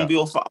 I'm gonna be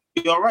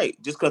all right.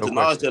 Just because the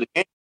knowledge of the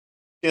game.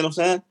 You know what I'm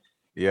saying?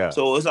 Yeah.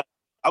 So it's like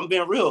I'm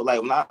being real.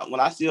 Like when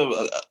I see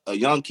a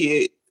young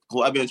kid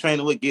who I've been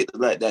training with get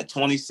like that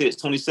 26,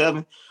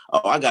 27,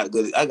 I gotta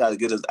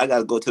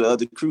go to the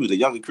other crew, the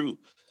younger crew.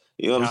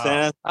 You know what I'm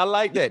saying? I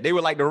like that. They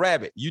were like the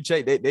rabbit.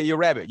 They're your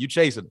rabbit. You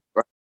chasing them.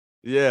 Right.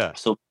 Yeah.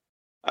 So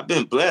I've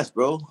been blessed,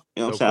 bro.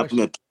 You know what I'm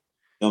saying?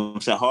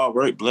 I'm saying hard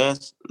work,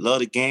 blessed, love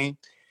the game,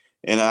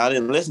 and I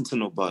didn't listen to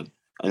nobody.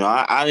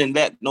 I didn't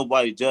let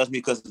nobody judge me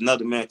because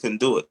another man couldn't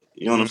do it.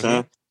 You know what I'm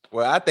saying?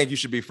 Well, I think you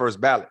should be first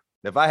ballot.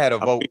 If I had a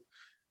vote,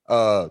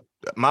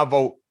 my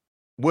vote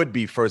would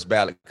be first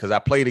ballot because I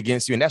played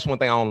against you. And that's one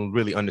thing I don't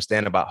really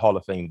understand about Hall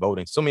of Fame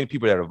voting. So many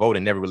people that are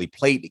voting never really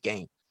played the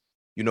game.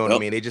 You know what I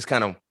mean? They just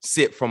kind of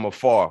sit from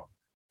afar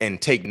and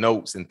take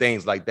notes and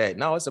things like that.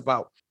 No, it's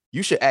about,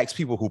 you should ask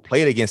people who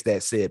played against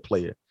that said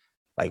player.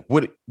 Like,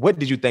 what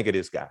did you think of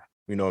this guy?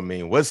 You know what I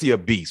mean? Was he a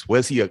beast?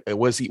 Was he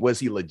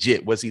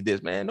legit? Was he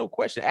this? Man, no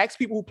question. Ask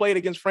people who played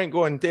against Frank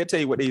Gore and they'll tell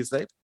you what they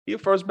say. He a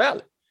first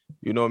ballot.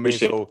 You know what I mean?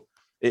 So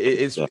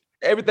it's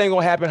everything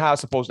gonna happen how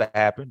it's supposed to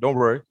happen. Don't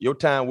worry, your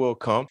time will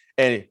come.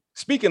 And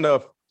speaking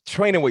of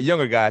training with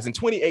younger guys, in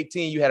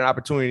 2018, you had an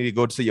opportunity to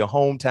go to your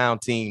hometown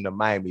team, the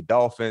Miami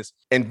Dolphins.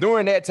 And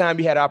during that time,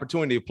 you had an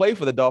opportunity to play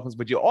for the Dolphins,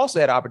 but you also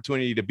had an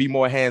opportunity to be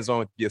more hands-on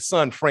with your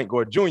son, Frank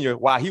Gore Jr.,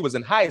 while he was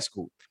in high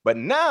school. But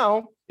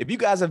now, if you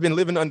guys have been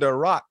living under a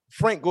rock,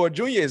 Frank Gore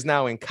Jr. is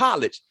now in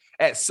college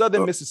at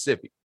Southern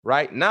Mississippi,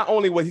 right? Not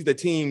only was he the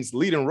team's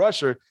leading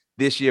rusher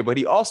this year, but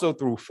he also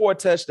threw 4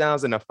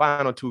 touchdowns in the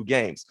final 2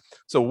 games.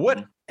 So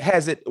how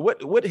has it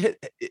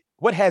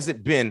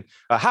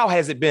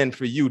been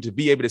for you to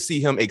be able to see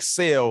him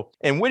excel?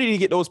 And where did he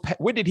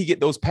get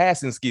those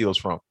passing skills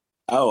from?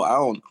 Oh,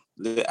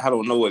 I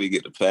don't know where he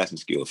get the passing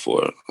skills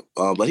for.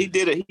 But he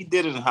did it. He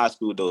did it in high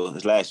school though.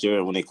 His last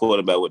year when their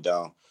quarterback went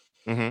down,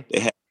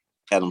 they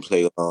had him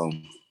play.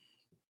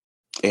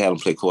 They had him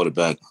play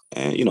quarterback,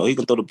 and he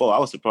can throw the ball. I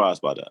was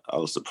surprised by that. I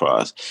was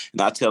surprised,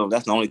 and I tell him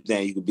that's the only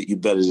thing you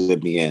better than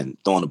me in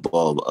throwing the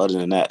ball. But other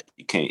than that,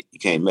 you can't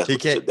mess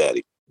with your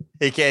daddy.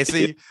 He can't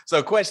see.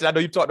 So, question: I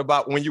know you talked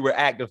about when you were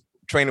active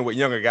training with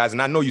younger guys,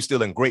 and I know you're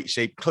still in great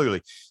shape.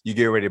 Clearly, you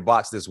get ready to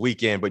box this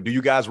weekend. But do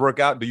you guys work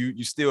out? Do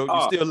you still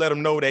let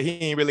him know that he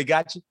ain't really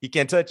got you? He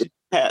can't touch you.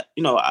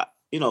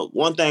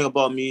 One thing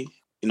about me,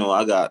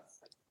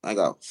 I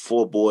got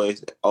 4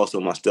 boys. Also,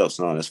 my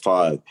stepson is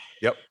 5.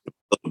 Yep.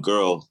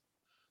 Girl.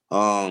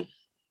 I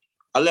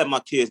let my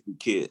kids be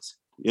kids.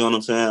 You know what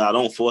I'm saying? I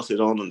don't force it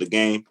on them, the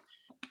game.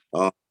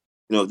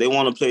 If they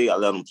want to play, I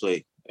let them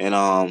play. And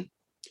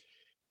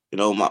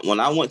when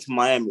I went to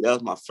Miami, that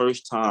was my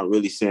first time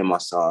really seeing my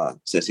son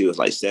since he was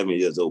like 7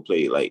 years old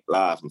play like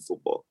live in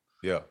football.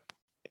 Yeah.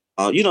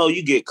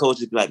 You get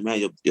coaches be like,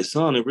 man, your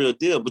son a real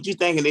deal, but you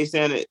thinking they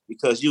saying it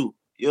because you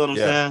know what I'm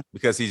saying?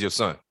 Because he's your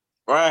son.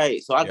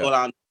 Right. So I go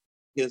down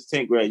his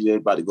 10th grade year,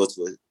 about to go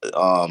to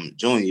a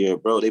junior year,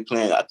 bro. They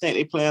playing a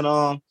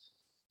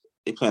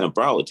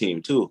Broward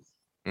team too.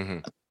 Mm-hmm.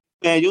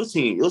 Man, your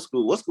team, your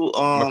school, what school?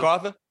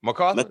 MacArthur?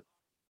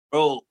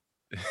 Bro,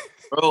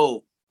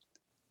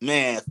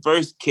 man,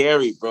 first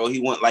carry, bro. He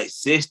went like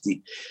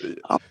 60.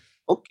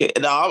 Okay.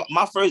 Now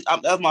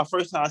that was my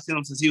first time seeing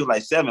him since he was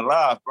like 7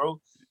 live, bro.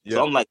 Yeah.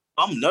 So I'm like,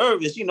 I'm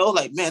nervous,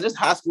 like, man, this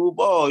high school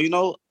ball,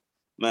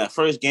 man,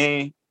 first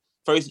game,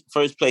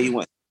 first play, he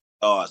went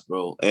stars,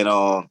 bro. And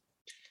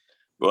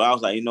bro, I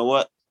was like, you know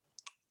what?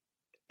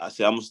 I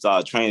said, I'm gonna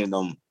start training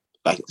them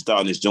like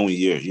starting this junior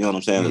year. You know what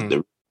I'm saying? Mm-hmm.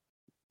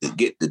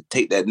 To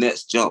take that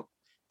next jump.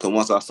 Cause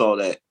once I saw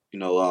that,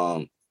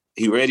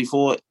 he ready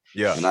for it.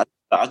 Yeah. And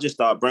I just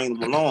started bringing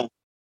him along.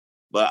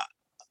 But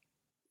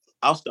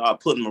I'll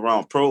start putting him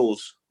around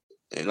pros.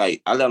 And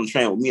like, I let him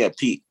train with me at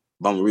Pete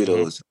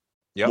Bomarito's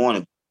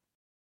morning.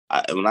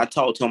 When I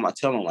talk to him, I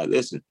tell him like,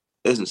 listen,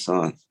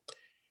 son,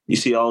 you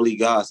see all these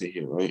guys in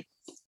here, right?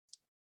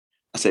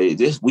 I say,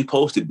 we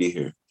supposed to be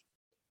here.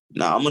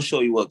 Now I'm gonna show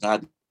you what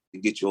God to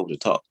get you over the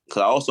top.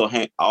 Cause I also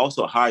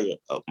hired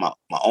my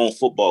own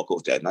football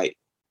coach that night.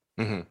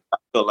 Mm-hmm. I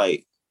feel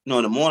like,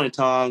 in the morning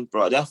time,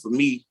 bro, that's for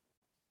me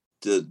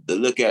to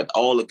look at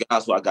all the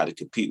guys who I got to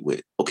compete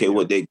with. Okay,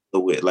 what they go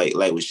with, like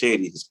with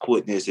Shady, his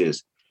quickness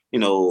is,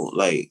 or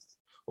like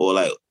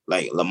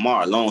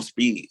Lamar, long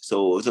speed.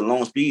 So it's a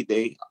long speed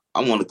day.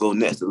 I want to go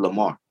next to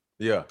Lamar.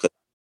 Yeah,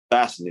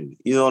 fascinating.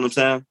 You know what I'm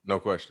saying? No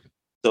question.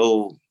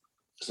 So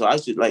I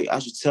should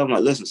tell him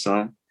like, listen,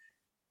 son,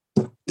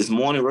 this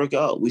morning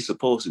workout, we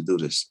supposed to do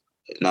this.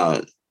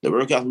 Now the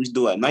workout we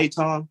do at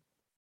nighttime,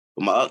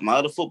 my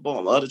other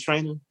football, my other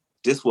training,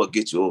 this what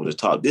gets you over the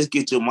top. This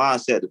gets your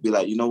mindset to be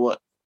like, you know what?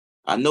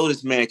 I know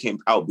this man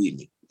can't outbeat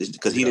me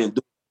because he didn't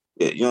do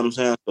it. You know what I'm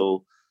saying?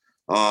 So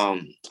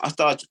I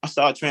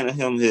started training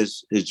him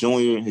his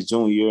junior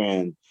year,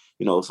 and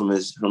you know, from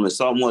his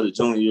sophomore to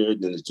junior year,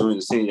 then the junior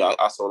to senior,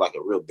 I saw like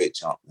a real big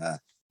jump, man.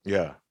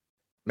 Yeah.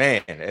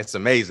 Man, it's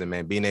amazing,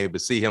 man, being able to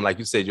see him. Like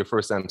you said, your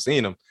first time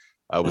seeing him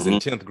was in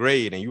 10th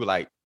grade, and you were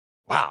like,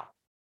 wow.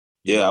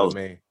 You know what I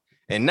mean?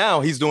 And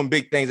now he's doing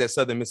big things at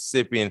Southern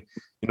Mississippi, and,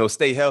 you know,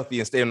 stay healthy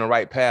and stay on the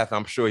right path.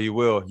 I'm sure he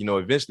will. You know,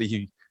 eventually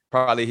he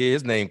probably hear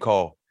his name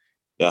called.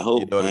 Yeah, I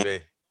hope, you know man.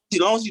 As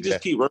long as you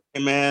just keep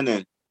working, man,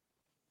 and,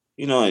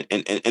 you know,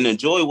 and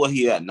enjoy what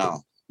he at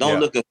now.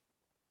 Don't look at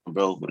him,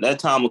 bro. When that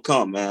time will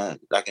come, man,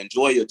 like,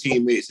 enjoy your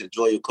teammates,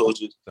 enjoy your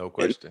coaches. No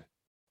question.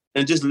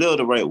 And just live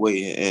the right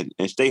way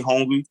and stay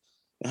hungry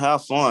and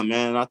have fun,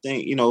 man. I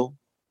think, you know,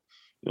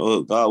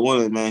 God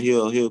willing, man,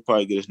 he'll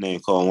probably get his name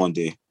called one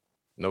day.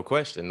 No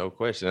question.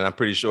 And I'm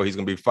pretty sure he's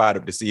going to be fired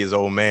up to see his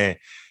old man,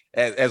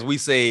 as we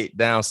say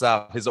down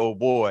south, his old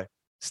boy,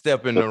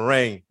 step in the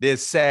ring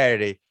this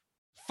Saturday.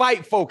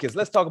 Fight focus.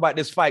 Let's talk about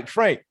this fight.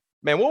 Frank,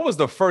 man, what was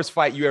the first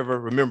fight you ever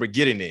remember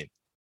getting in?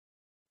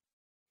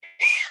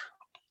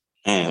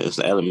 Man, it was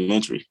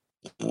elementary.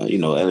 You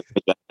know,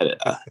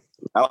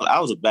 I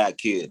was a bad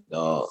kid.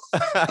 I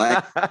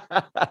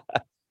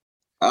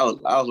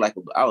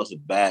was a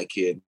bad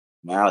kid.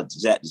 Man, I would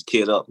jack this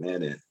kid up,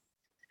 man.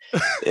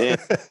 And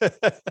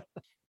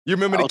you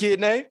remember the kid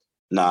name?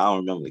 No, I don't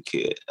remember the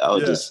kid. I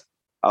was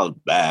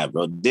bad,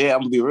 bro. Then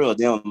I'm gonna be real.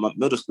 Then in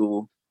middle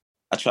school,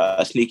 I tried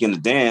to sneak in the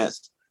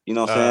dance. You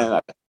know what I'm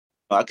saying?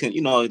 I couldn't,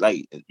 you know,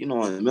 like, you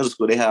know, in middle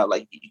school they have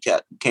like you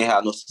can't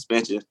have no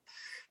suspension.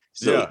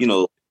 So you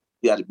know,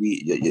 you got to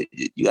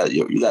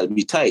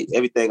be tight.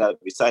 Everything got to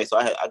be tight. So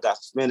I got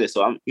suspended.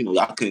 So I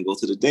couldn't go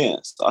to the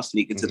dance. So I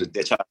sneak into the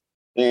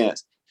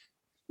dance.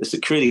 The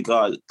security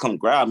guard come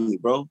grab me,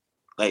 bro.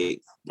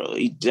 Like, bro,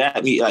 he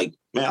jabbed me. Like,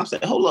 man, I'm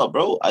saying, hold up,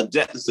 bro. I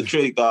jacked the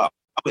security guard.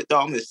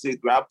 I'm in sixth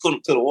grade. I put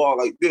him to the wall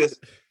like this.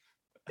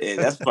 And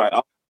that's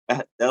probably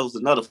that was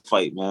another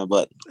fight, man.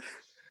 But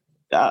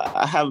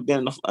I haven't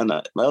been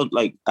I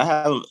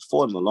haven't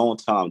fought in a long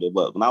time though.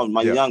 But when I was in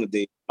my younger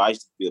days, I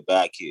used to be a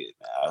bad kid.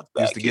 Man.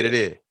 Used to get it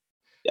in.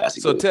 Yeah,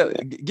 so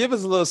give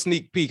us a little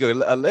sneak peek, or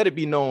let it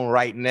be known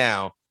right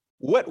now.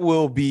 What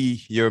will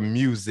be your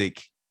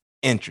music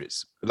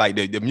interest? Like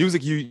the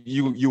music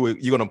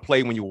you're gonna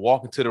play when you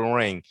walk into the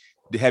ring.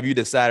 Have you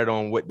decided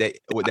on what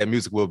that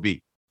music will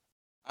be?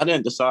 I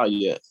didn't decide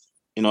yet.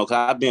 You know, cause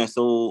I've been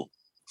so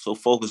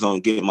focused on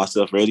getting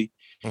myself ready.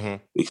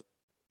 Because,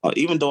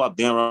 even though I've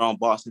been around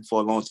boxing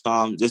for a long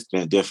time, it's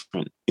been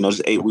different. You know,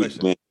 just 8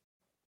 weeks, man.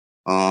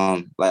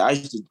 Like I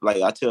used to,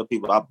 like I tell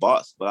people I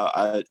boxed, but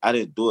I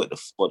didn't do it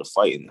for the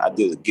fighting. I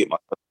did it to get my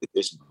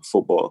condition for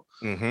football.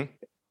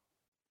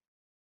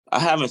 I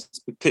haven't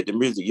picked the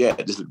music yet.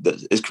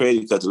 It's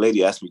crazy because the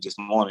lady asked me this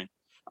morning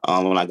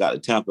when I got to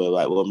Tampa,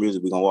 like, what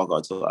music we gonna walk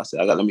out to? I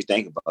said, let me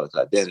think about it.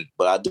 I didn't,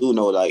 but I do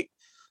know, like,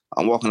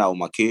 I'm walking out with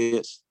my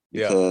kids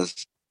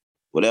because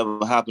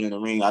whatever happened in the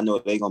ring, I know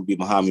they're gonna be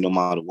behind me no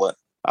matter what.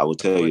 I will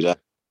tell you that.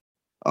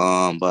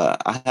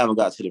 But I haven't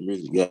got to the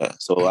music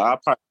yet, so I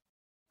probably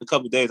a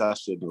couple of days I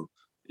should do.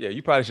 Yeah,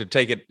 you probably should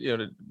take it. You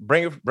know,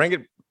 bring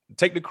it,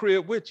 take the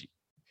crib with you.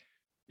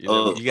 You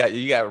know,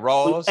 you got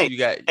Ross. You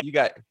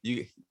got.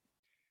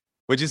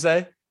 What'd you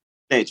say?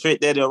 Hey, Trick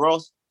Daddy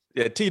Ross.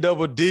 Yeah,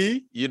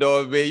 TDD. You know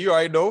what I mean? You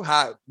already know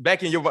how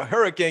back in your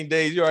Hurricane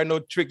days, you already know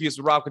Trick used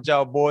to rock with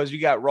y'all boys. You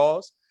got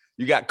Ross,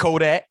 you got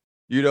Kodak.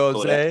 You know what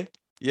I'm saying?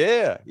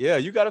 Yeah.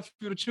 You got a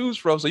few to choose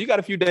from. So you got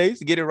a few days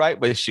to get it right.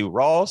 But shoot,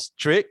 Ross,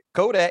 Trick,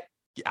 Kodak.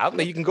 I don't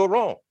think you can go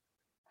wrong.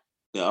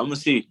 Yeah, I'm gonna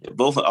see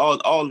both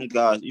all them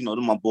guys. You know,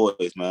 they're my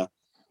boys, man.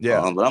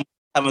 Yeah, but I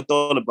haven't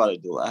thought about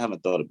it though. I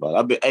haven't thought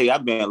about it.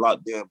 I've been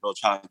locked in, bro,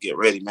 trying to get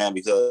ready, man,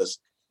 because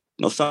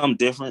you know something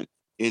different.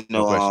 You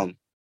know, I'm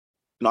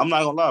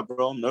not gonna lie,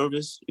 bro. I'm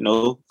nervous. You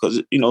know,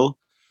 because I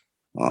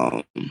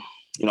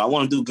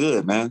want to do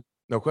good, man.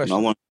 No question.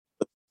 You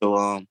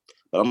know,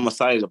 but I'm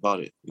excited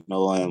about it. You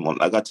know, and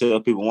like I tell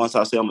people, once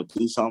I say I'm gonna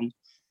do something,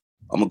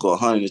 I'm gonna go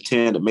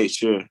 110 to make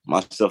sure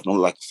myself don't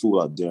look like a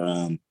fool out there.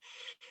 And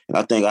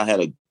I think I had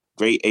a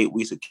great 8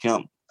 weeks of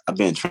camp. I've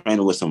been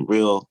training with some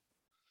real,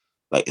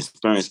 like,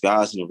 experienced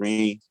guys in the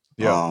ring.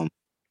 Yeah.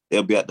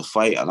 They'll be at the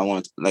fight, and I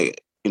want to,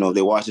 like, you know,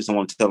 they watch this. I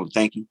want to tell them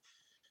thank you.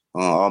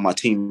 All my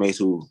teammates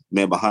who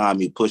been behind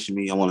me, pushing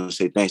me. I want to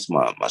say thanks to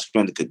my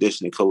strength and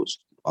conditioning coach,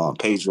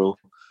 Pedro.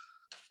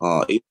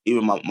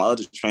 Even my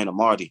other trainer,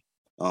 Marty.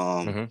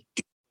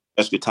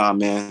 Extra time,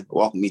 man,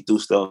 walking me through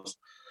stuff.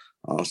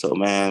 So,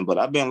 man, but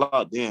I've been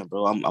locked in,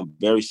 bro. I'm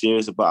very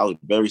serious about. I was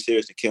very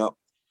serious in camp.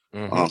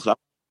 So I'm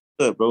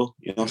good, bro.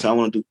 You know what I'm saying? I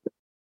want to do.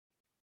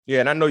 Yeah,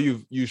 and I know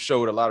you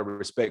showed a lot of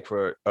respect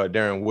for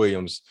Darren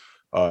Williams.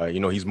 You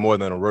know, he's more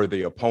than a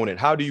worthy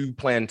opponent. How do you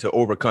plan to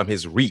overcome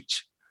his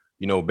reach?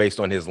 You know, based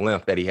on his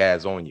length that he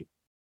has on you.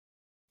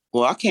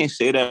 Well, I can't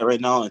say that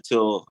right now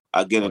until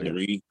I get in the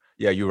ring.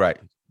 Yeah, you're right.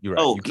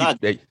 Oh,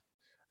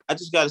 I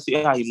just got to see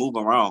how he move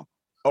around.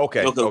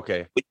 Okay. You know,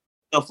 okay. When you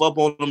stuff up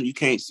on him, you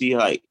can't see,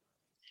 like,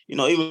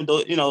 even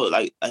though,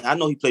 like I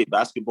know he played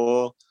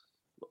basketball,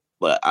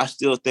 but I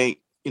still think,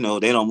 they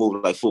don't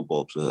move like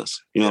football players.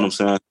 You know what I'm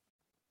saying?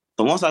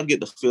 So once I get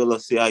the feel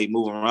of see how he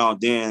moving around,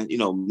 then,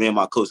 me and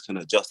my coach can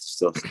adjust the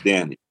stuff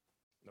then.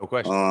 No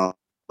question.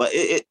 But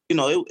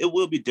it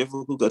will be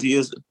difficult because he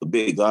is a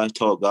big guy,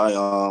 tall guy.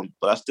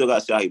 But I still got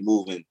to see how he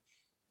move and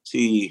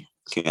see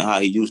how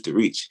he used to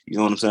reach. You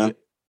know what I'm saying?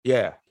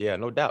 Yeah,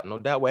 no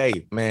doubt. Well,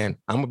 hey, man,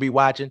 I'm gonna be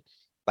watching.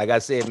 Like I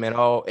said, man,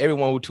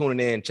 everyone who tuning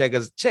in,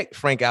 check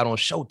Frank out on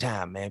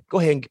Showtime, man. Go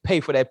ahead and pay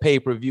for that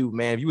pay-per-view,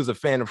 man. If you was a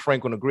fan of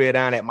Frank on the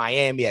gridiron at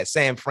Miami, at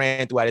San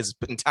Fran throughout his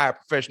entire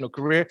professional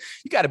career,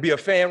 you got to be a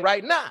fan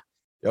right now.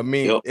 I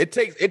mean, It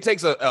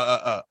takes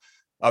a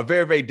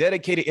very, very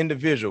dedicated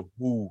individual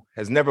who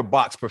has never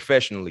boxed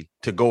professionally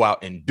to go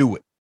out and do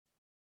it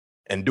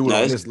on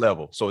this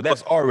level. So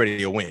that's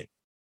already a win.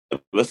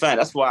 But fan,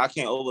 that's why I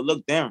can't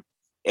overlook them.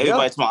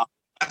 Everybody's my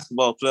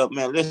basketball club,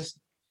 man. Listen.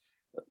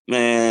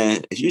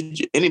 Man,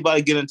 if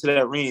anybody get into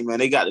that ring, man,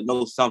 they got to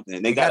know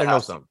something. They got to know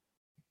something.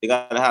 They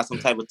got to have some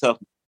type of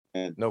toughness.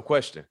 Man. No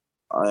question.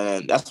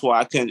 And that's why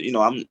I can,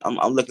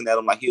 I'm looking at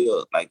him like he's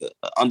like an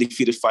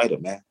undefeated fighter,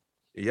 man.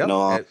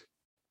 Yeah.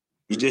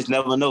 You just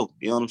never know.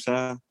 You know what I'm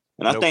saying?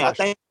 And I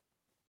think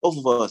both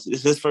of us,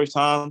 it's his first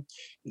time.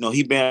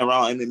 He been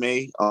around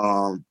MMA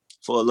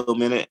for a little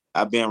minute.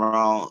 I've been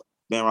around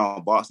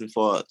boxing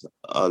for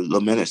a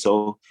little minute.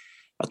 So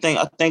I think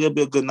it'll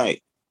be a good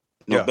night.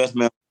 Best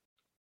man.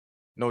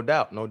 No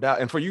doubt.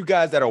 And for you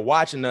guys that are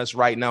watching us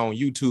right now on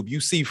YouTube, you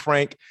see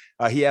Frank.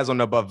 He has on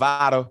the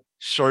Bovada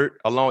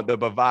shirt along with the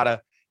Bovada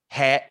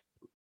hat.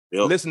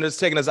 Yep. Listeners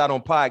taking us out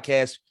on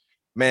podcast,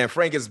 man,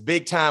 Frank is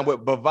big time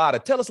with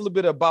Bovada. Tell us a little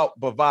bit about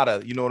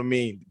Bovada. You know what I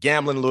mean?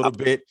 Gambling a little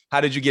bit.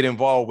 How did you get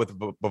involved with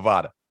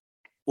Bovada?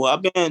 Well,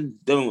 I've been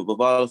dealing with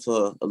Bovada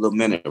for a little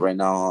minute right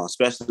now,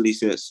 especially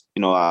since,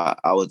 I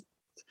was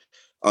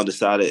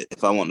undecided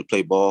if I wanted to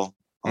play ball.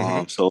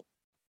 But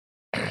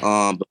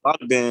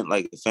I've been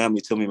like a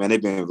family to me, man.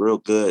 They've been real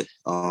good.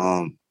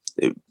 I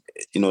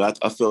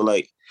feel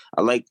like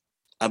I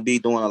be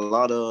doing a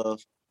lot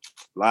of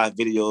live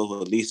videos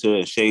with Lisa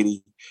and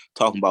Shady,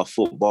 talking about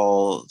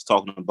football,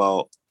 talking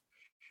about,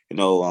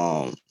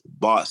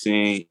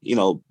 boxing,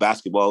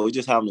 basketball. We're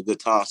just having a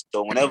good time.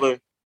 So whenever,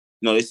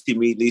 they see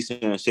me,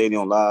 Lisa and Shady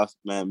on live,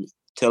 man,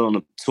 tell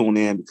them to tune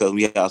in because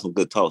we have some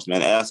good talks,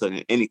 man. Ask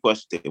them any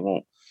question they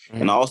want.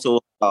 Mm-hmm. And I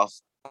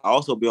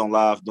also be on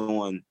live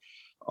doing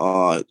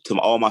to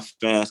all my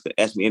fans can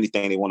ask me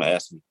anything they want to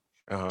ask me.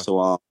 Uh-huh.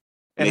 So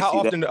and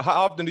how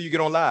often do you get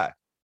on live?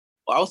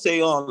 I would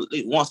say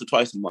once or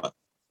twice a month.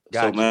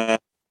 Gotcha. So man,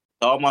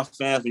 all my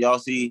fans, when y'all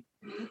see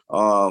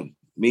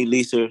me,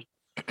 Lisa,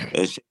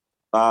 and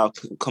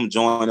come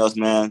join us,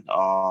 man,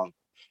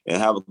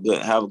 and have a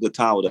good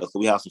time with us. So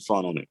we have some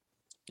fun on it.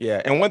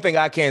 Yeah, and one thing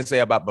I can say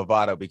about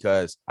Bovada,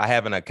 because I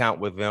have an account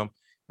with them,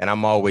 and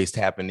I'm always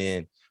tapping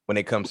in when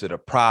it comes to the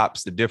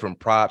props, the different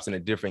props, and the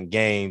different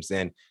games.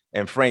 And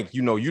Frank,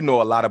 you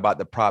know a lot about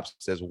the props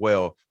as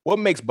well. What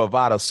makes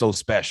Bovada so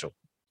special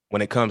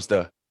when it comes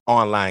to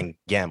online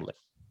gambling?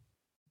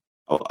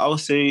 I would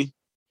say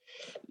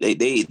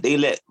they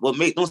let what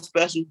make them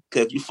special.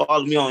 Because if you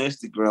follow me on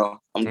Instagram,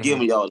 I'm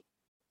giving y'all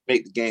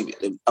make the game.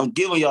 I'm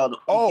giving y'all.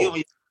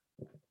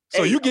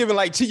 So you giving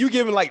like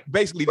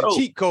basically the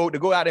cheat code to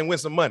go out and win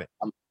some money.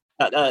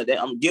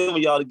 I'm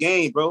giving y'all the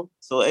game, bro.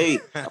 So hey,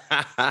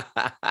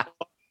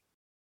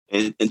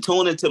 and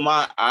tune into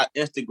my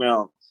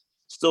Instagram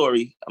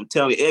story. I'm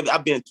telling you,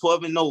 I've been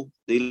 12-0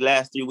 the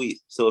last 3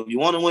 weeks. So if you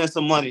want to win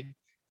some money,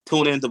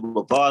 tune into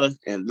Bovada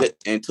and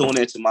tune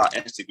into my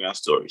Instagram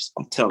stories.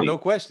 I'm telling you. No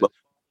question.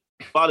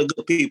 A lot of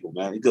good people,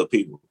 man. Good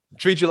people.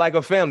 Treat you like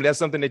a family. That's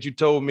something that you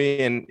told me.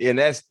 And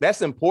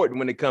that's important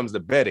when it comes to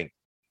betting.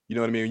 You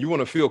know what I mean? You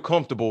want to feel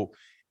comfortable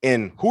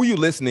in who you're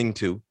listening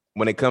to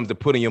when it comes to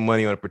putting your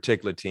money on a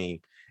particular team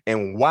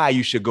and why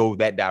you should go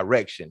that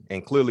direction.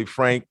 And clearly,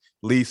 Frank,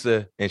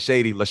 Lisa, and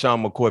Shady,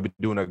 LaShawn McCoy be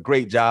doing a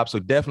great job. So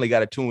definitely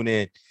got to tune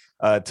in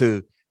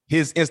to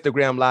his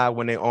Instagram live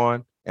when they're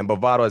on. And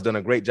Bovada has done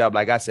a great job.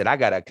 Like I said, I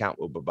got an account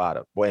with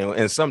Bovada. Boy,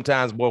 and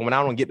sometimes, boy, when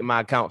I don't get to my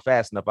account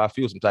fast enough, I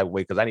feel some type of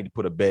way because I need to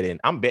put a bet in.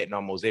 I'm betting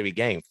almost every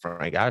game,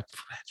 Frank.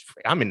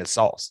 I'm in the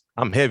sauce.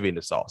 I'm heavy in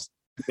the sauce.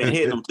 Been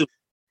hitting them too.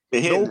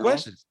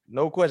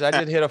 No question. I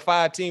just hit a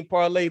 5-team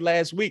parlay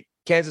last week.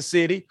 Kansas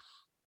City,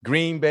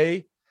 Green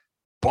Bay,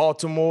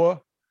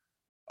 Baltimore.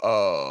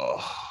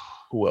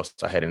 Who else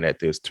I had in that?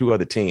 There's 2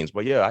 other teams.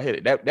 But yeah, I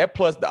hit it. That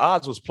plus the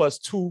odds was plus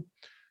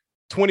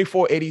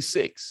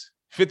 24.86.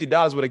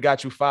 $50 would have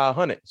got you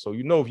 500. So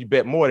you know if you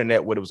bet more than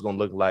that, what it was going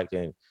to look like.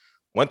 And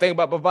one thing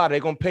about Bovada, they're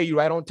going to pay you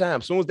right on time.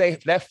 As soon as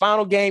that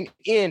final game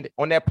end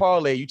on that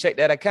parlay, you check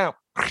that account.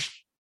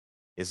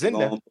 It's in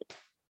there.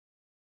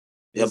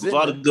 Yeah,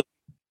 Bovada good.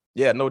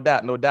 Yeah, no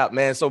doubt,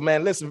 man. So,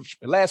 man, listen,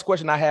 last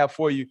question I have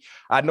for you.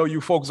 I know you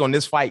focus on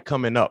this fight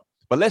coming up,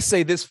 but let's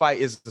say this fight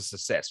is a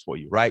success for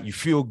you, right? You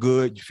feel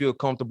good. You feel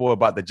comfortable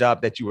about the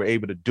job that you were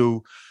able to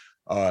do.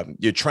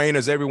 your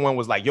trainers, everyone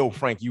was like, yo,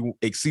 Frank, you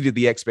exceeded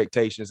the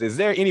expectations. Is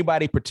there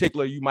anybody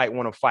particular you might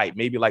want to fight?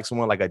 Maybe like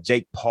someone like a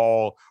Jake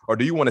Paul, or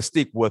do you want to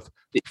stick with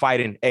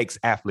fighting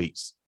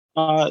ex-athletes?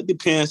 It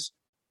depends.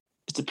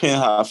 It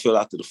depends how I feel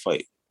after the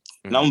fight.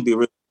 Mm-hmm. And I'm going to be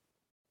real.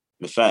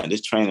 In fact,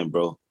 this training,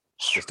 bro.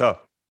 It's tough.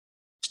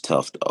 It's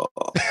tough, dog.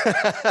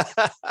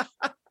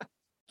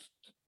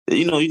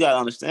 You know, you got to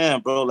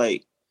understand, bro,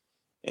 like,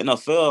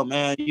 NFL,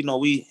 man,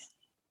 we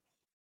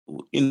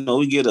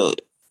get a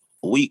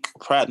week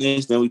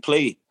practice, then we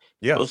play.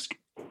 Yeah. Bro,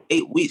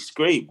 8 weeks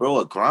straight, bro.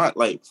 A grind,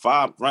 like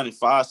running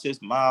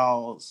 5-6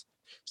 miles,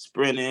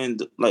 sprinting.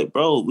 Like,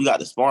 bro, we got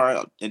the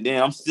spar, and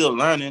then I'm still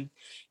learning.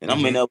 And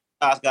I'm in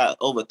guys got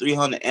over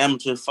 300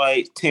 amateur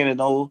fights,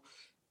 10-0,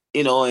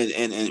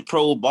 and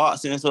pro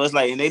boxing. So it's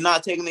like, and they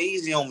not taking it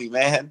easy on me,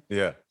 man.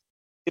 Yeah.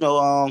 So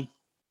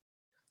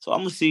I'm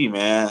gonna see,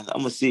 man.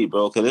 I'm gonna see,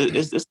 bro,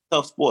 because it's a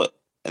tough sport.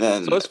 And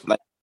then, so it's like,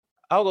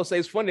 I was gonna say,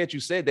 it's funny that you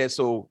said that.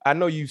 So I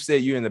know you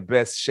said you're in the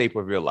best shape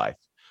of your life.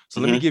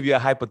 So let me give you a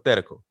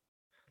hypothetical.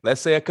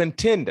 Let's say a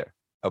contender,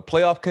 a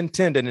playoff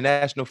contender in the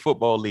National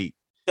Football League.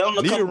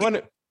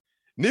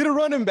 Need a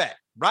running back,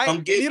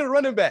 right? Need a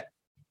running back.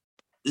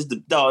 This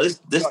the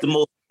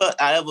most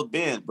cut I ever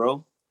been,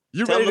 bro.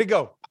 You ready to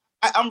go?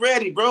 I'm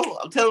ready, bro.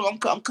 I'm telling you,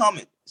 I'm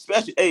coming.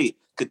 Especially,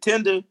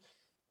 contender.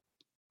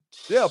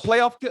 Yeah, a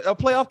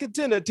playoff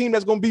contender, a team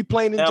that's gonna be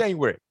playing in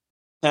January.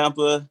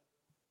 Tampa,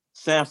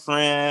 San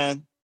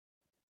Fran.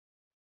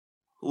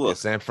 Who else?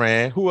 San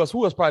Fran. Who else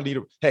probably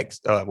need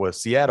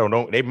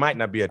Seattle. They might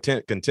not be a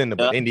contender,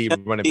 but they need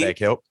running back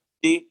help.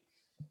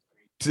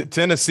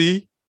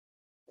 Tennessee.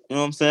 You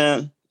know what I'm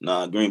saying?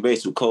 Nah, Green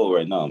Bay's too cold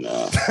right now,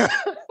 man.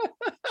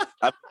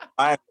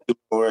 I'm too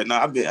cold right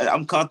now.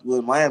 I'm comfortable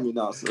in Miami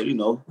now, so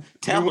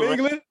Tampa. New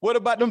England? Right? What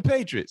about them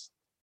Patriots?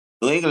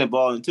 New England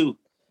balling too.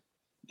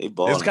 They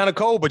balling. It's kind of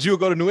cold, but you'll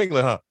go to New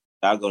England, huh?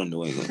 I'll go to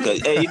New England.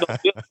 Because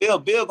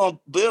Bill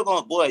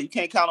gonna boy, you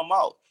can't count him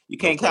out. You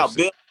can't count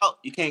Bill out.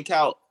 You can't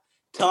count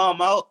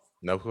Tom out.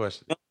 No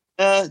question.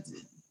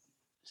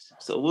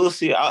 So we'll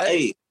see.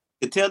 Hey,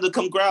 contender,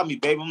 come grab me,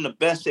 baby. I'm in the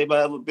best shape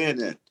I've ever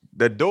been in.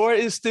 The door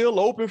is still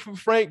open for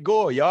Frank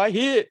Gore. Y'all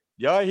hear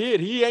it.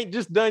 He ain't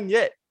just done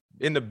yet.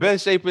 In the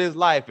best shape of his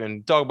life,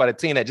 and talk about a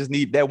team that just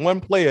need that one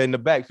player in the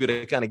backfield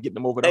to kind of get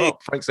them over the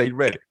hump. Frank say he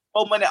ready.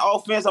 4-minute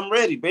offense, I'm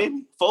ready,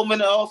 baby.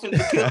 4-minute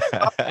offense,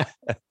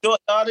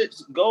 short yardage,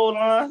 goal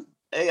line.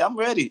 Hey, I'm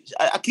ready.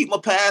 I keep my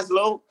pass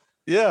low.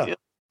 Yeah.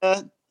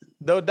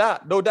 No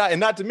doubt. And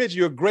not to mention,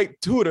 you're a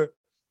great tutor,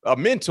 a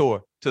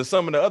mentor to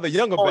some of the other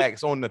younger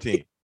backs on the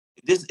team.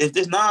 If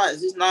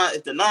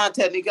the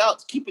non-technique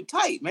out, keep it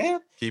tight,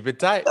 man. Keep it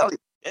tight.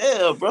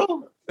 Yeah,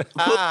 bro.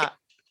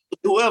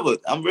 Whoever,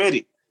 I'm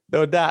ready.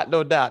 No doubt.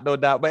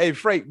 But hey,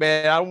 Frank,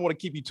 man, I don't want to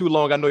keep you too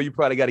long. I know you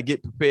probably got to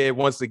get prepared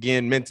once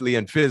again, mentally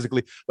and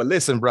physically. But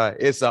listen, bro,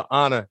 it's an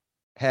honor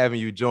having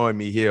you join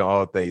me here on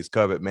All Things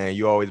Covered, man.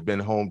 You always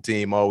been home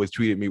team, always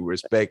treated me with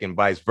respect and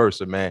vice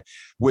versa, man.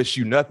 Wish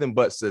you nothing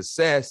but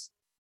success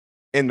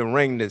in the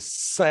ring this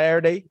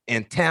Saturday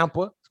in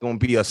Tampa. It's going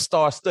to be a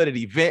star-studded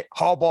event.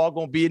 Harbaugh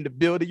going to be in the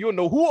building. You don't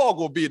know who all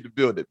going to be in the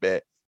building, man.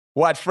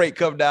 Watch Frank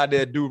come down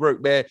there and do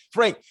work, man.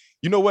 Frank,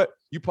 you know what?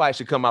 You probably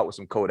should come out with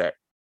some Kodak.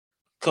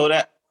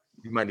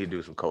 You might need to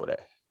do some Kodak.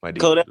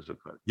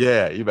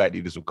 Yeah, you might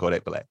need to do some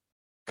Kodak Black.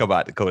 Come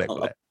out to Kodak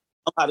Black.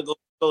 I'm about to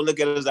go look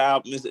at his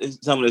album,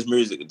 some of his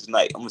music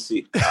tonight. I'm gonna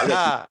see.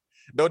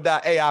 No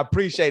doubt. Hey, I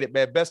appreciate it,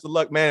 man. Best of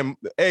luck, man.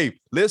 Hey,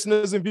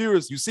 listeners and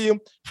viewers, you see him,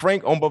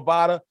 Frank on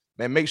Bovada.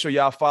 Man, make sure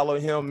y'all follow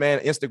him, man.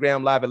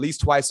 Instagram Live at least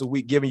twice a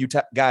week, giving you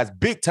guys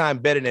big time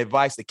betting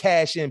advice to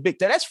cash in big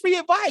time. That's free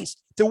advice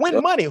to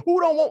win money.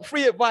 Who don't want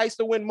free advice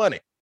to win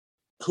money?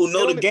 Who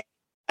know the game?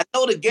 I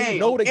know the game. You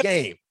know the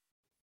game.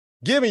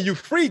 Giving you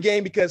free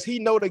game because he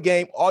know the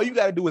game. All you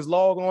got to do is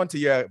log on to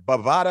your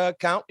Bovada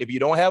account. If you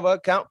don't have an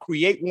account,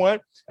 create one,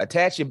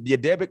 attach your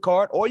debit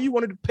card, or you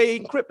wanted to pay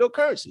in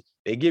cryptocurrency.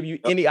 They give you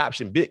any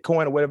option,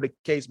 Bitcoin or whatever the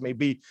case may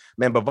be.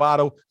 Man,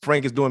 Bovada,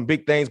 Frank is doing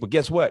big things, but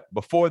guess what?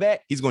 Before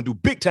that, he's going to do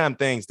big time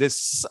things this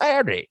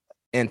Saturday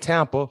in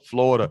Tampa,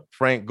 Florida.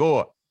 Frank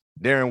Gore,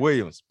 Darren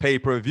Williams,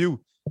 pay-per-view.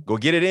 Go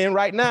get it in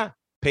right now.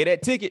 Pay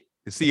that ticket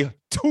to see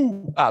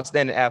two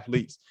outstanding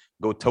athletes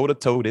go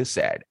toe-to-toe this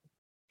Saturday.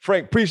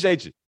 Frank,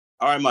 appreciate you.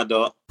 All right, my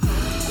dog.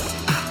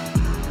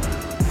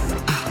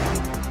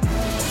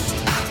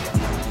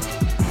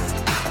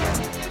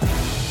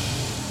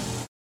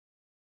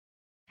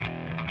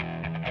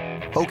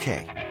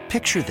 Okay,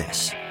 picture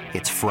this.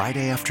 It's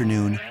Friday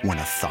afternoon when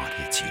a thought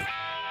hits you.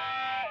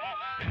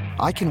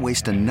 I can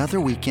waste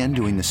another weekend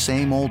doing the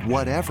same old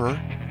whatever,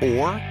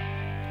 or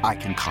I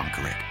can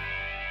conquer it.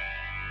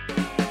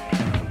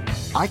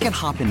 I can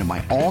hop into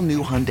my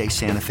all-new Hyundai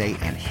Santa Fe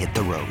and hit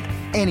the road.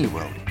 Any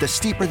road. The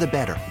steeper, the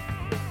better.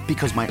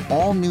 Because my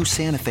all-new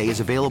Santa Fe is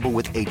available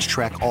with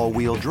H-Track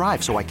all-wheel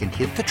drive, so I can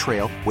hit the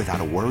trail without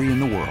a worry in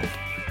the world.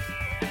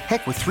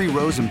 Heck, with 3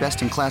 rows and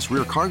best-in-class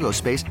rear cargo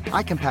space,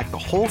 I can pack the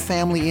whole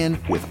family in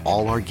with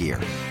all our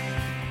gear.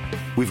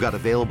 We've got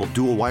available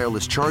dual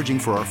wireless charging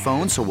for our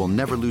phones, so we'll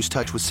never lose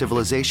touch with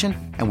civilization,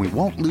 and we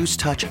won't lose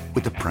touch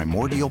with the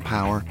primordial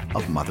power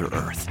of Mother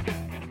Earth.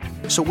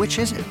 So which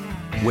is it?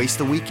 Waste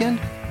the weekend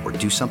or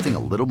do something a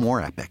little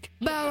more epic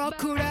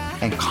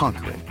and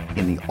conquer it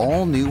in the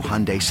all-new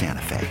Hyundai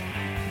Santa Fe?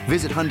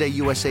 Visit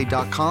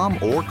HyundaiUSA.com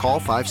or call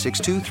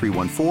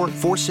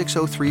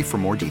 562-314-4603 for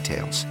more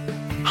details.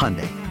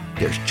 Hyundai,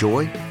 there's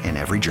joy in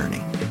every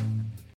journey.